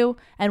what to do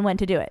and when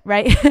to do it,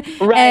 right?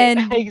 Right.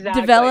 And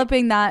exactly.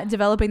 developing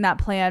that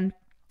plan,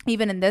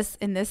 even in this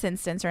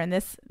instance or in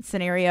this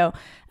scenario,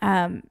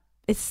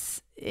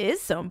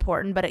 is so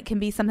important, but it can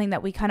be something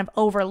that we kind of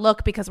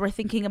overlook because we're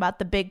thinking about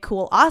the big,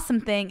 cool,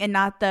 awesome thing and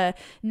not the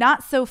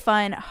not so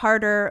fun,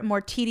 harder,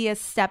 more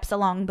tedious steps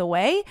along the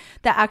way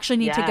that actually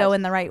need to go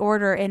in the right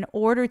order in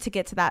order to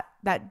get to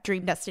that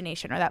dream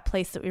destination or that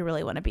place that we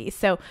really want to be.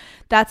 So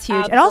that's huge.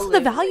 Absolutely. And also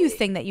the values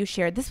thing that you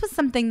shared. This was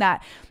something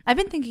that I've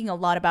been thinking a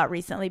lot about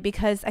recently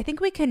because I think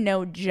we can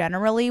know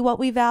generally what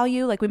we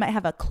value. Like we might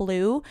have a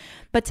clue,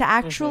 but to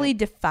actually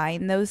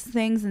define those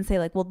things and say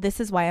like, well, this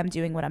is why I'm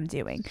doing what I'm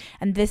doing.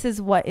 And this is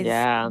what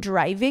is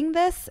driving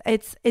this.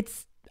 It's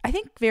I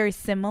think very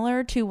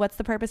similar to what's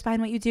the purpose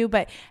behind what you do,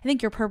 but I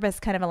think your purpose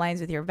kind of aligns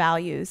with your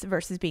values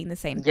versus being the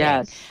same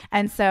thing.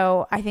 And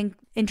so I think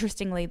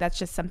interestingly, that's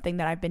just something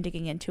that I've been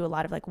digging into a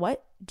lot of like,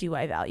 what do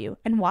I value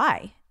and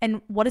why?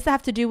 And what does that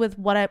have to do with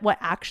what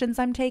actions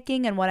I'm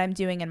taking and what I'm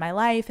doing in my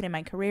life and in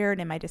my career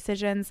and in my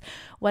decisions?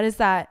 What does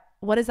that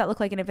look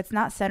like? And if it's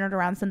not centered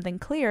around something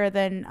clear,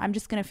 then I'm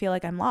just going to feel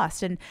like I'm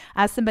lost. And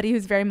as somebody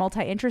who's very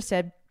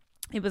multi-interested,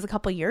 it was a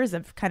couple of years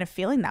of kind of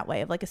feeling that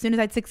way of like, as soon as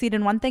I'd succeed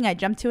in one thing, I'd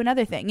jump to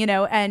another thing, you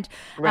know? And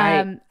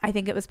I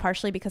think it was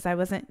partially because I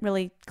wasn't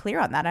really clear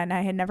on that. And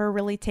I had never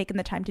really taken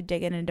the time to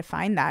dig in and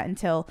define that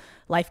until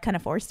life kind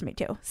of forced me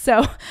to.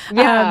 So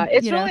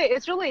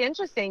it's really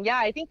interesting. Yeah.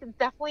 I think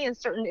definitely in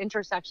certain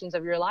intersections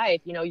of your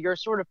life, you know, you're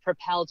sort of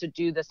propelled to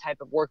do this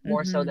type of work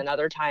more so than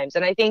other times.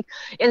 And I think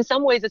in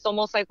some ways it's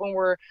almost like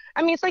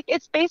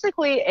it's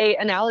basically a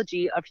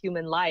analogy of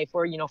human life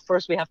where, you know,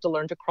 first we have to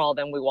learn to crawl,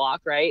 then we walk.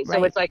 Right.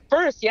 So it's like,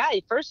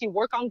 first you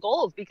work on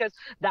goals because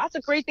that's a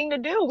great thing to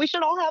do. We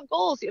should all have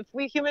goals. If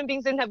we human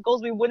beings didn't have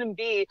goals, we wouldn't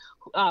be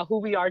who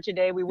we are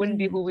today. We wouldn't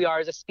be who we are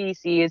as a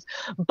species.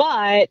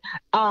 But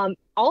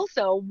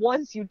also,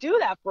 once you do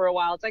that for a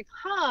while, it's like,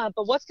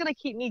 but what's going to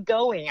keep me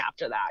going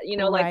after that? You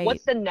know, like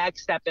what's the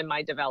next step in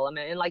my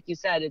development? And like you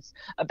said, it's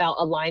about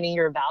aligning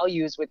your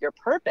values with your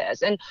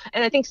purpose. And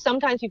I think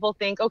sometimes people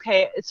think,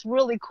 okay, it's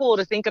really cool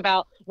to think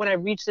about when I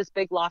reach this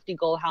big lofty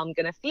goal, how I'm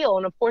going to feel.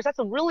 And of course, that's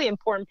a really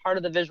important part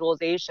of the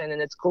visualization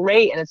and it's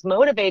great and it's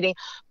motivating,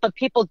 but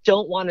people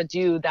don't want to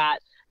do that,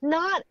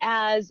 not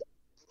as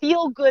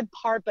feel good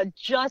part, but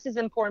just as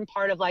important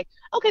part of like,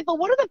 okay, but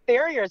what are the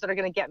barriers that are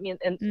going to get me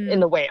in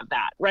the way of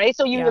that, right?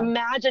 So you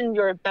imagine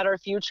your better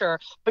future,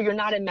 but you're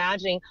not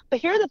imagining, but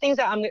here are the things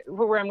that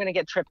where I'm going to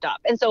get tripped up.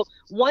 And so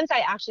once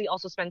I actually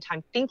also spend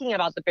time thinking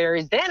about the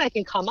barriers, then I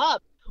can come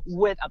up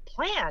with a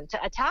plan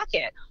to attack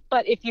it.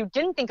 But if you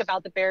didn't think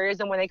about the barriers,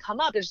 and when they come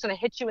up, they're just going to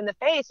hit you in the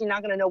face. You're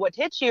not going to know what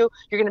to hit you.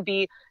 You're going to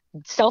be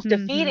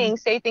self-defeating,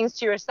 say things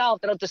to yourself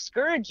that'll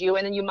discourage you,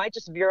 and then you might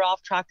just veer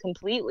off track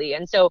completely.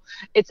 And so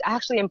it's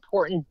actually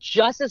important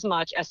just as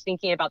much as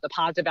thinking about the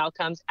positive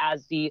outcomes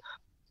as the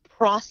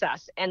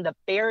process and the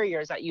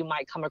barriers that you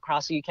might come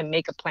across, so you can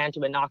make a plan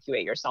to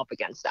inoculate yourself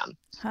against them.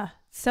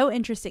 So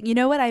interesting. You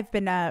know what? I've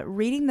been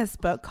reading this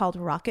book called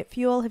Rocket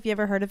Fuel. Have you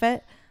ever heard of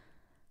it?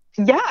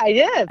 Yeah, I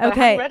did. But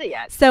okay. I haven't read it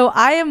yet. So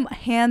I am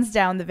hands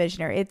down the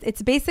visionary.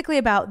 It's basically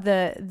about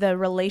the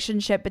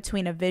relationship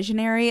between a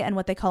visionary and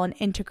what they call an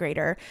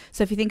integrator.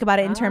 So if you think about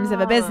it in terms of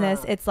a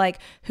business, it's like,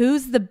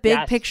 who's the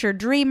big picture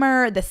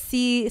dreamer, the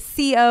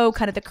CEO,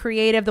 kind of the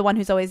creative, the one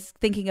who's always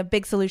thinking of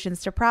big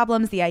solutions to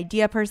problems, the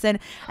idea person.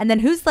 And then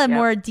who's the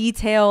more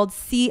detailed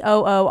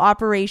COO,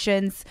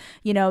 operations,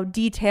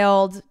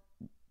 detailed,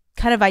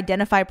 kind of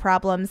identify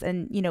problems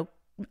and,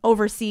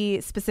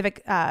 oversee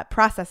specific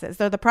processes.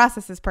 They're the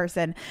processes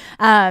person.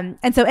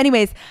 And so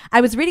anyways, I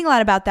was reading a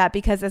lot about that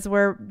because as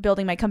we're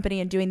building my company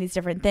and doing these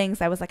different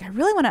things, I was like, I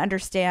really want to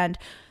understand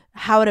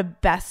how to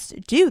best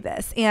do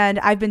this. And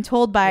I've been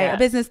told by a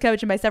business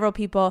coach and by several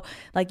people,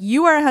 like,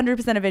 you are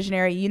 100% a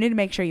visionary. You need to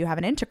make sure you have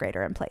an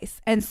integrator in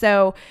place. And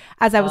so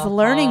as I was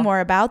learning more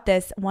about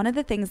this, one of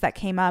the things that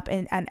came up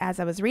and as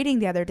I was reading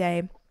the other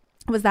day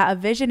was that a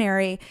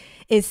visionary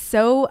is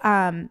so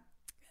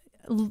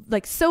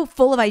so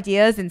full of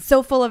ideas and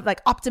so full of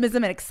like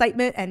optimism and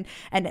excitement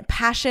and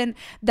passion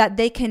that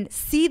they can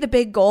see the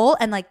big goal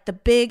and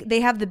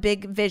they have the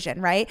big vision,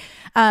 right?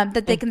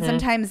 That they can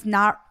sometimes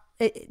not,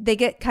 they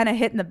get kind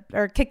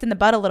of kicked in the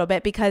butt a little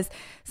bit, because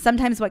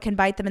sometimes what can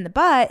bite them in the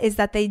butt is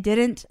that they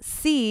didn't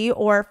see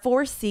or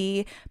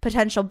foresee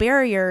potential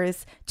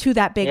barriers to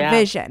that big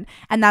vision.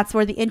 And that's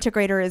where the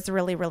integrator is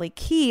really, really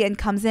key and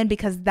comes in,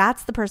 because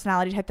that's the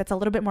personality type that's a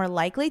little bit more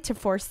likely to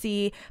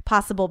foresee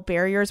possible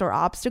barriers or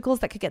obstacles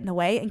that could get in the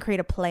way and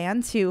create a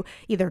plan to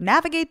either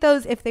navigate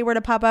those if they were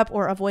to pop up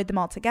or avoid them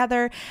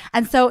altogether.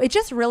 And so it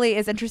just really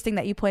is interesting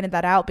that you pointed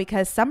that out,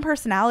 because some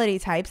personality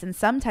types and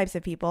some types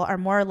of people are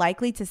more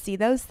likely to see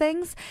those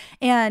things,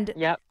 and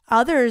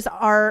others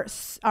are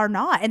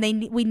not,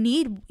 and we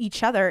need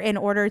each other in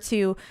order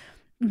to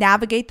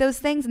navigate those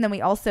things. And then we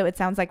also, it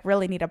sounds like,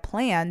 really need a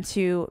plan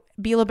to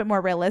be a little bit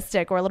more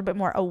realistic or a little bit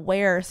more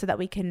aware, so that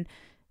we can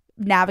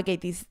navigate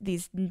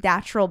these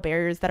natural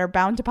barriers that are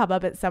bound to pop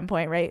up at some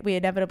point, right? We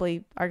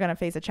inevitably are going to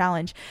face a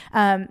challenge.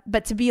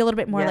 But to be a little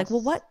bit more like,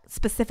 well, what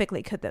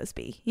specifically could those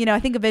be? I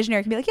think a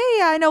visionary can be like,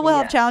 yeah, I know we'll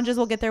have challenges.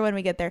 We'll get there when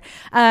we get there.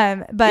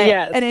 But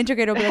an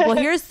integrator will be like, well,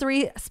 here's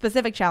 3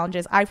 specific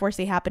challenges I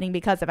foresee happening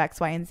because of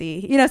X, Y, and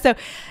Z. So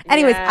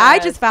anyways, I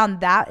just found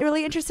that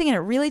really interesting, and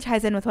it really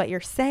ties in with what you're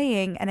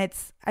saying. And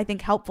it's, I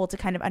think, helpful to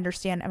kind of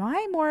understand, am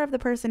I more of the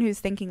person who's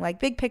thinking like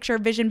big picture,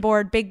 vision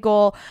board, big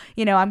goal,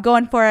 I'm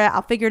going for it,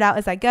 I'll figure it out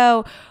as I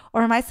go?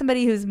 Or am I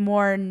somebody who's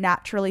more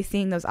naturally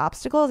seeing those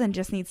obstacles and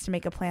just needs to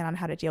make a plan on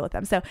how to deal with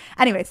them? So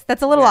anyways,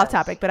 that's a little off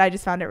topic, but I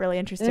just found it really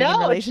interesting in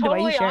relation to what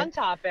you shared. No, totally on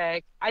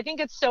topic. I think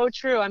it's so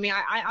true. I mean,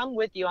 I'm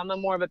with you. I'm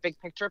more of a big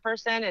picture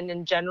person. And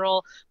in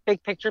general,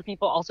 big picture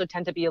people also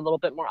tend to be a little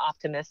bit more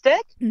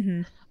optimistic.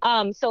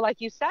 So like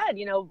you said,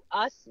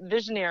 us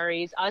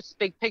visionaries, us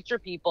big picture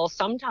people,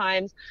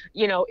 sometimes,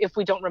 if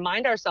we don't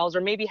remind ourselves,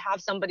 or maybe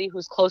have somebody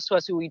who's close to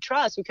us who we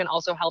trust, who can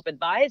also help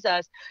advise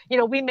us,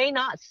 we may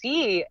not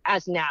see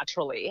as naturally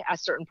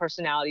as certain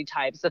personality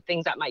types the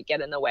things that might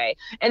get in the way.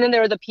 And then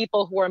there are the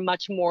people who are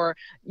much more,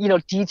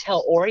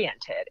 detail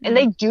oriented, and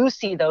they do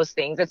see those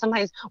things. And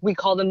sometimes we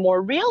call them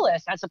more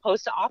realists as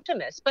opposed to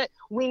optimists, but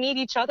we need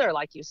each other,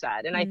 like you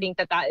said. And I think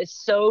that is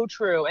so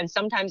true. And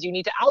sometimes you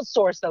need to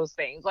outsource those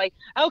things. Like,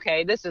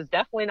 okay, this is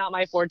definitely not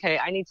my forte.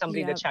 I need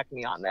somebody to check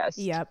me on this.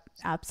 Yep.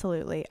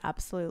 Absolutely.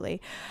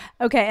 Absolutely.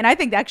 Okay. And I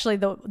think actually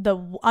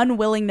the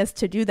unwillingness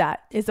to do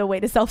that is a way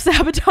to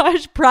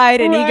self-sabotage, pride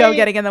and ego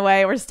getting in the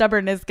way, or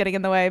stubbornness getting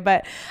in the way.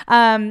 But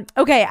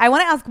okay, I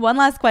want to ask one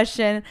last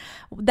question.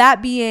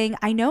 That being,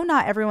 I know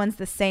not everyone's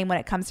the same when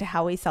it comes to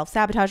how we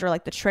self-sabotage, or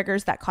like the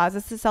triggers that cause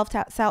us to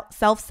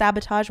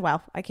self-sabotage.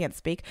 Wow, I can't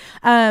speak.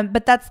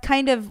 But that's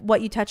kind of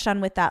what you touched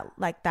on with that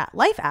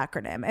life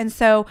acronym. And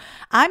so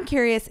I'm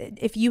curious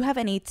if you have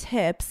any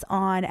tips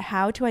on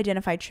how to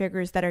identify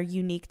triggers that are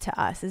unique to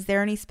us. Is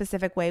there any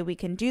specific way we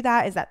can do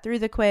that? Is that through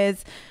the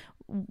quiz?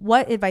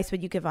 What advice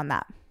would you give on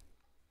that?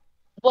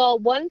 Well,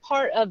 one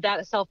part of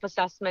that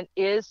self-assessment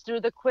is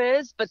through the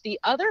quiz, but the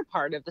other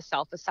part of the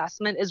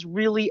self-assessment is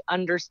really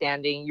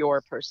understanding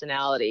your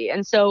personality.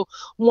 And so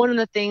one of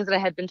the things that I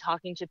had been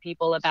talking to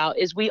people about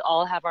is we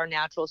all have our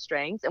natural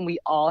strengths and we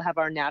all have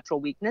our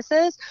natural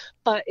weaknesses,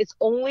 but it's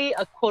only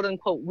a quote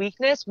unquote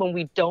weakness when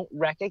we don't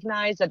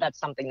recognize that that's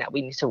something that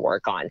we need to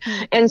work on.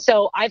 And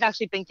so I've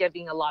actually been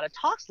giving a lot of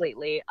talks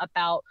lately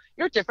about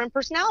your different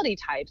personality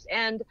types.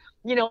 And,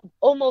 you know,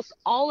 almost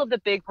all of the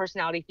big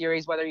personality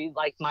theories, whether you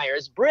like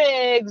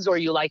Myers-Briggs or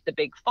you like the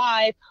Big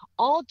Five,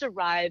 all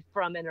derive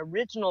from an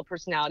original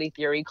personality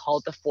theory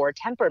called the 4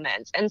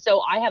 temperaments. And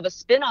so I have a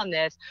spin on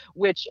this,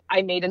 which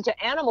I made into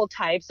animal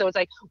types. So it's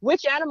like,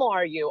 which animal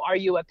are you? Are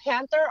you a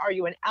panther? Are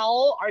you an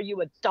owl? Are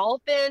you a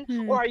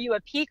dolphin? Or are you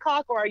a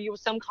peacock? Or are you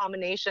some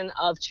combination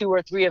of 2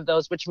 or 3 of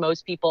those, which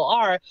most people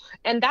are?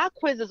 And that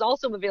quiz is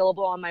also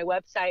available on my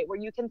website, where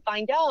you can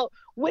find out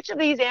which of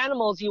these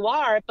animals you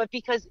are, but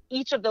because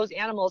each of those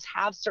animals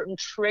have certain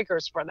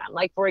triggers for them.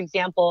 Like, for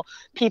example,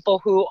 people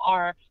who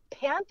are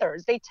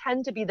panthers, they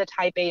tend to be the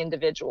type A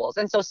individuals.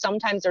 And so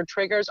sometimes their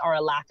triggers are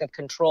a lack of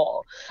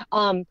control.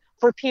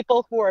 For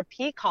people who are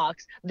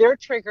peacocks, their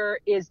trigger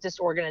is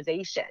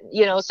disorganization.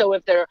 You know, so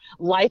if their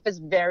life is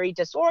very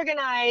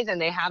disorganized and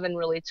they haven't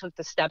really took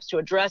the steps to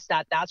address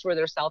that, that's where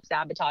their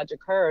self-sabotage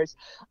occurs.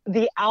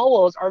 The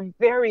owls are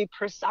very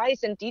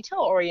precise and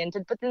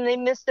detail-oriented, but then they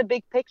miss the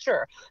big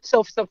picture.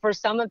 So for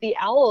some of the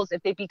owls,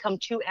 if they become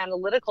too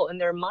analytical in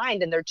their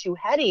mind and they're too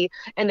heady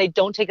and they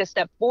don't take a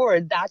step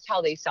forward, that's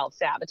how they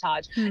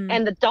self-sabotage.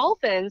 And the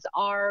dolphins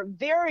are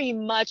very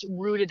much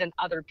rooted in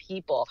other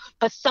people,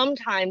 but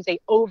sometimes they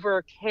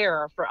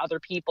care for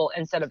other people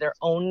instead of their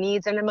own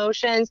needs and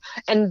emotions.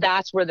 And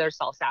that's where their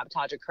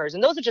self-sabotage occurs.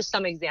 And those are just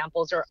some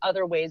examples. There are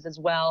other ways as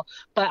well.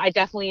 But I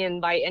definitely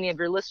invite any of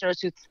your listeners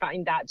who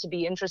find that to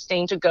be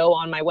interesting to go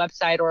on my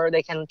website, or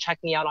they can check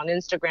me out on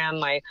Instagram.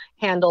 My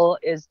handle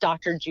is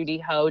Dr. Judy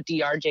Ho,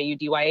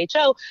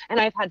 DrJudyHO. And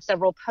I've had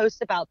several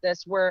posts about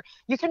this where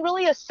you can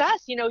really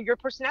assess, you know, your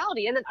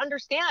personality and then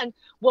understand,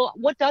 well,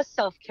 what does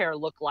self-care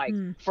look like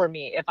for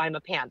me if I'm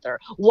a panther?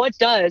 What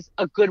does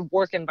a good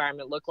work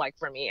environment look like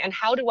for me? And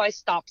how do I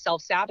stop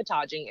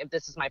self-sabotaging if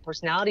this is my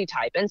personality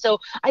type? And so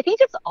I think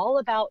it's all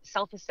about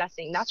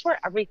self-assessing. That's where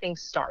everything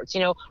starts,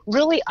 you know,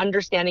 really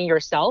understanding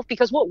yourself,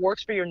 because what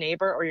works for your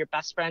neighbor or your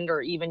best friend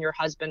or even your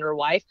husband or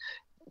wife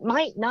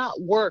might not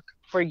work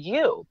for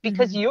you,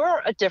 because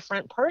you're a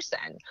different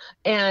person.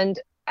 And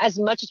as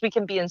much as we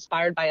can be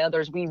inspired by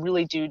others, we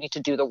really do need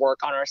to do the work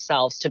on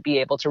ourselves to be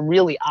able to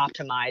really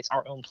optimize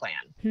our own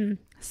plan.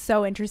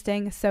 So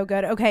interesting. So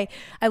good. Okay.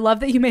 I love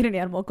that you made an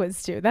animal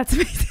quiz too. That's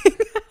amazing.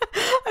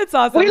 That's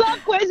awesome. We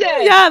love quizzes.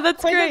 Yeah,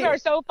 that's quizzes great. Quizzes are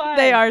so fun.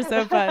 They are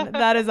so fun.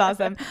 That is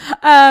awesome.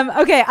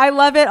 Okay, I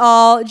love it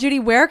all. Judy,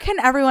 where can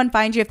everyone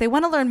find you if they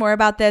want to learn more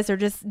about this or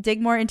just dig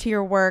more into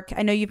your work?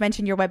 I know you've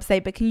mentioned your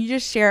website, but can you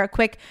just share a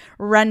quick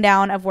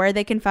rundown of where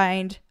they can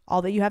find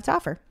all that you have to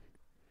offer?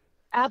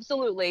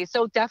 Absolutely.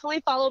 So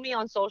definitely follow me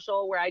on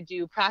social, where I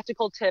do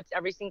practical tips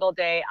every single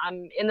day.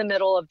 I'm in the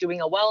middle of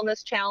doing a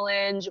wellness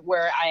challenge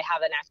where I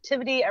have an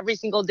activity every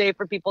single day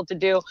for people to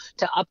do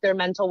to up their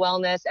mental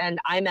wellness. And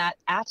I'm at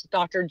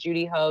Dr.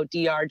 Judy Ho,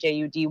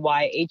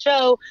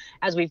 DrJudyHO.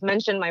 As we've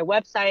mentioned, my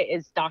website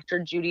is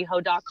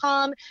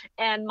drjudyho.com.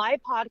 And my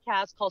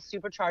podcast called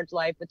Supercharged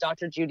Life with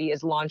Dr. Judy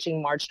is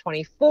launching March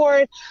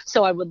 24th.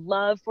 So I would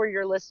love for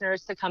your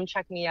listeners to come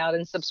check me out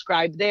and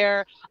subscribe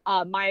there.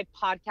 My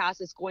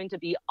podcast is going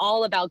to be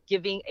all about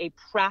giving a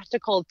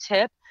practical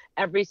tip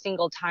every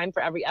single time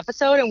for every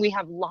episode. And we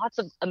have lots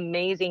of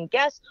amazing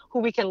guests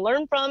who we can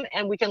learn from,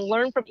 and we can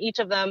learn from each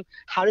of them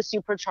how to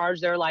supercharge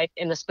their life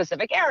in a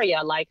specific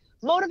area, like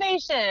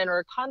motivation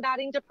or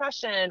combating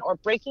depression or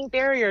breaking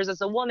barriers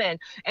as a woman.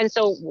 And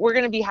so we're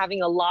going to be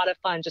having a lot of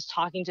fun just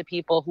talking to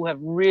people who have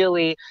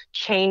really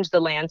changed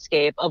the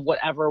landscape of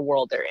whatever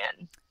world they're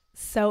in.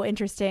 So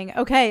interesting.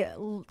 Okay,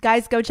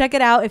 guys, go check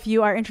it out. If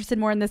you are interested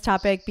more in this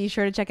topic, be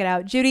sure to check it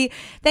out. Judy,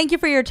 thank you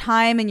for your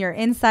time and your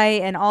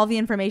insight and all the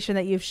information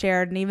that you've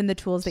shared and even the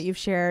tools that you've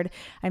shared.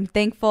 I'm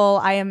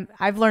thankful.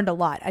 I've learned a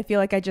lot. I feel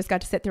like I just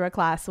got to sit through a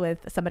class with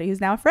somebody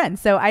who's now a friend.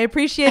 So I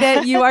appreciate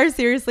it. You are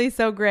seriously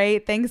so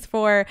great. Thanks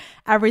for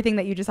everything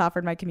that you just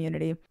offered my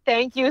community.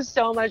 Thank you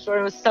so much,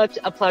 Jordan. It was such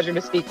a pleasure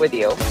to speak with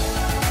you.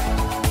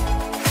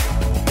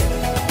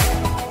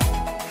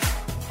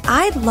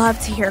 I'd love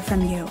to hear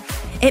from you.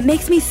 It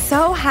makes me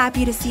so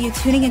happy to see you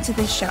tuning into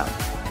this show.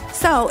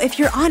 So if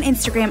you're on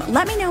Instagram,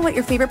 let me know what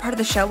your favorite part of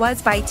the show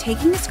was by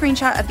taking a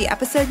screenshot of the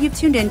episode you've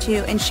tuned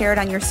into and share it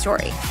on your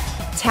story.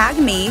 Tag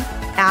me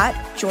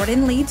at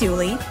Jordan Lee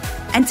Dooley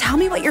and tell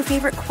me what your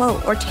favorite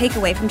quote or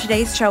takeaway from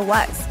today's show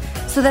was,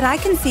 so that I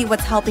can see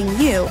what's helping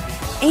you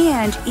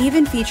and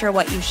even feature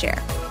what you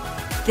share.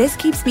 This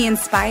keeps me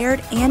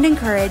inspired and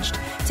encouraged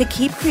to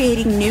keep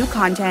creating new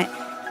content,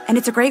 and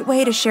it's a great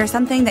way to share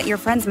something that your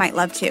friends might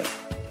love too.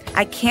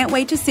 I can't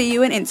wait to see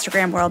you in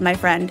Instagram world, my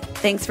friend.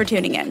 Thanks for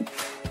tuning in.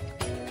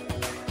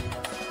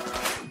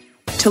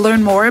 To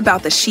learn more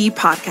about the She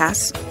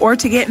Podcast or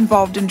to get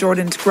involved in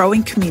Jordan's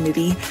growing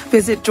community,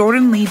 visit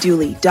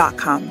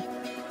jordanleedooley.com.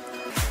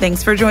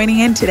 Thanks for joining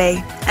in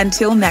today.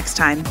 Until next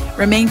time,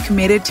 remain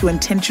committed to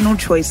intentional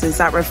choices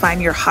that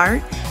refine your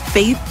heart,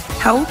 faith,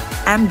 health,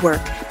 and work,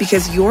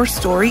 because your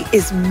story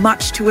is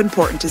much too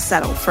important to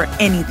settle for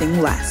anything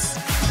less.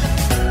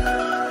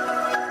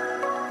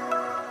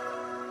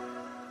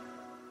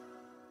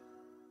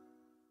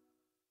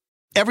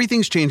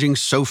 Everything's changing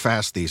so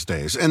fast these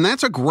days, and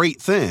that's a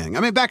great thing. I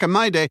mean, back in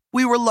my day,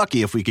 we were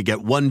lucky if we could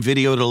get one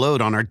video to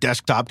load on our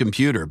desktop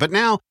computer. But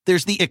now,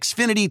 there's the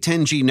Xfinity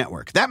 10G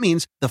network. That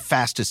means the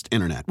fastest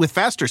internet, with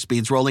faster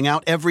speeds rolling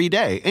out every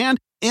day, and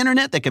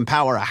internet that can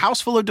power a house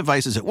full of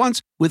devices at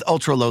once with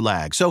ultra-low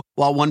lag. So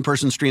while one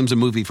person streams a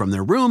movie from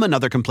their room,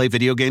 another can play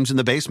video games in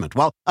the basement,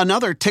 while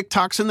another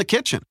TikToks in the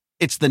kitchen.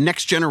 It's the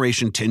next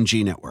generation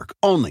 10G network,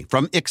 only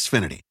from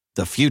Xfinity.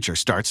 The future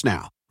starts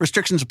now.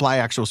 Restrictions apply.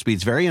 Actual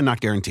speeds vary and not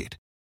guaranteed.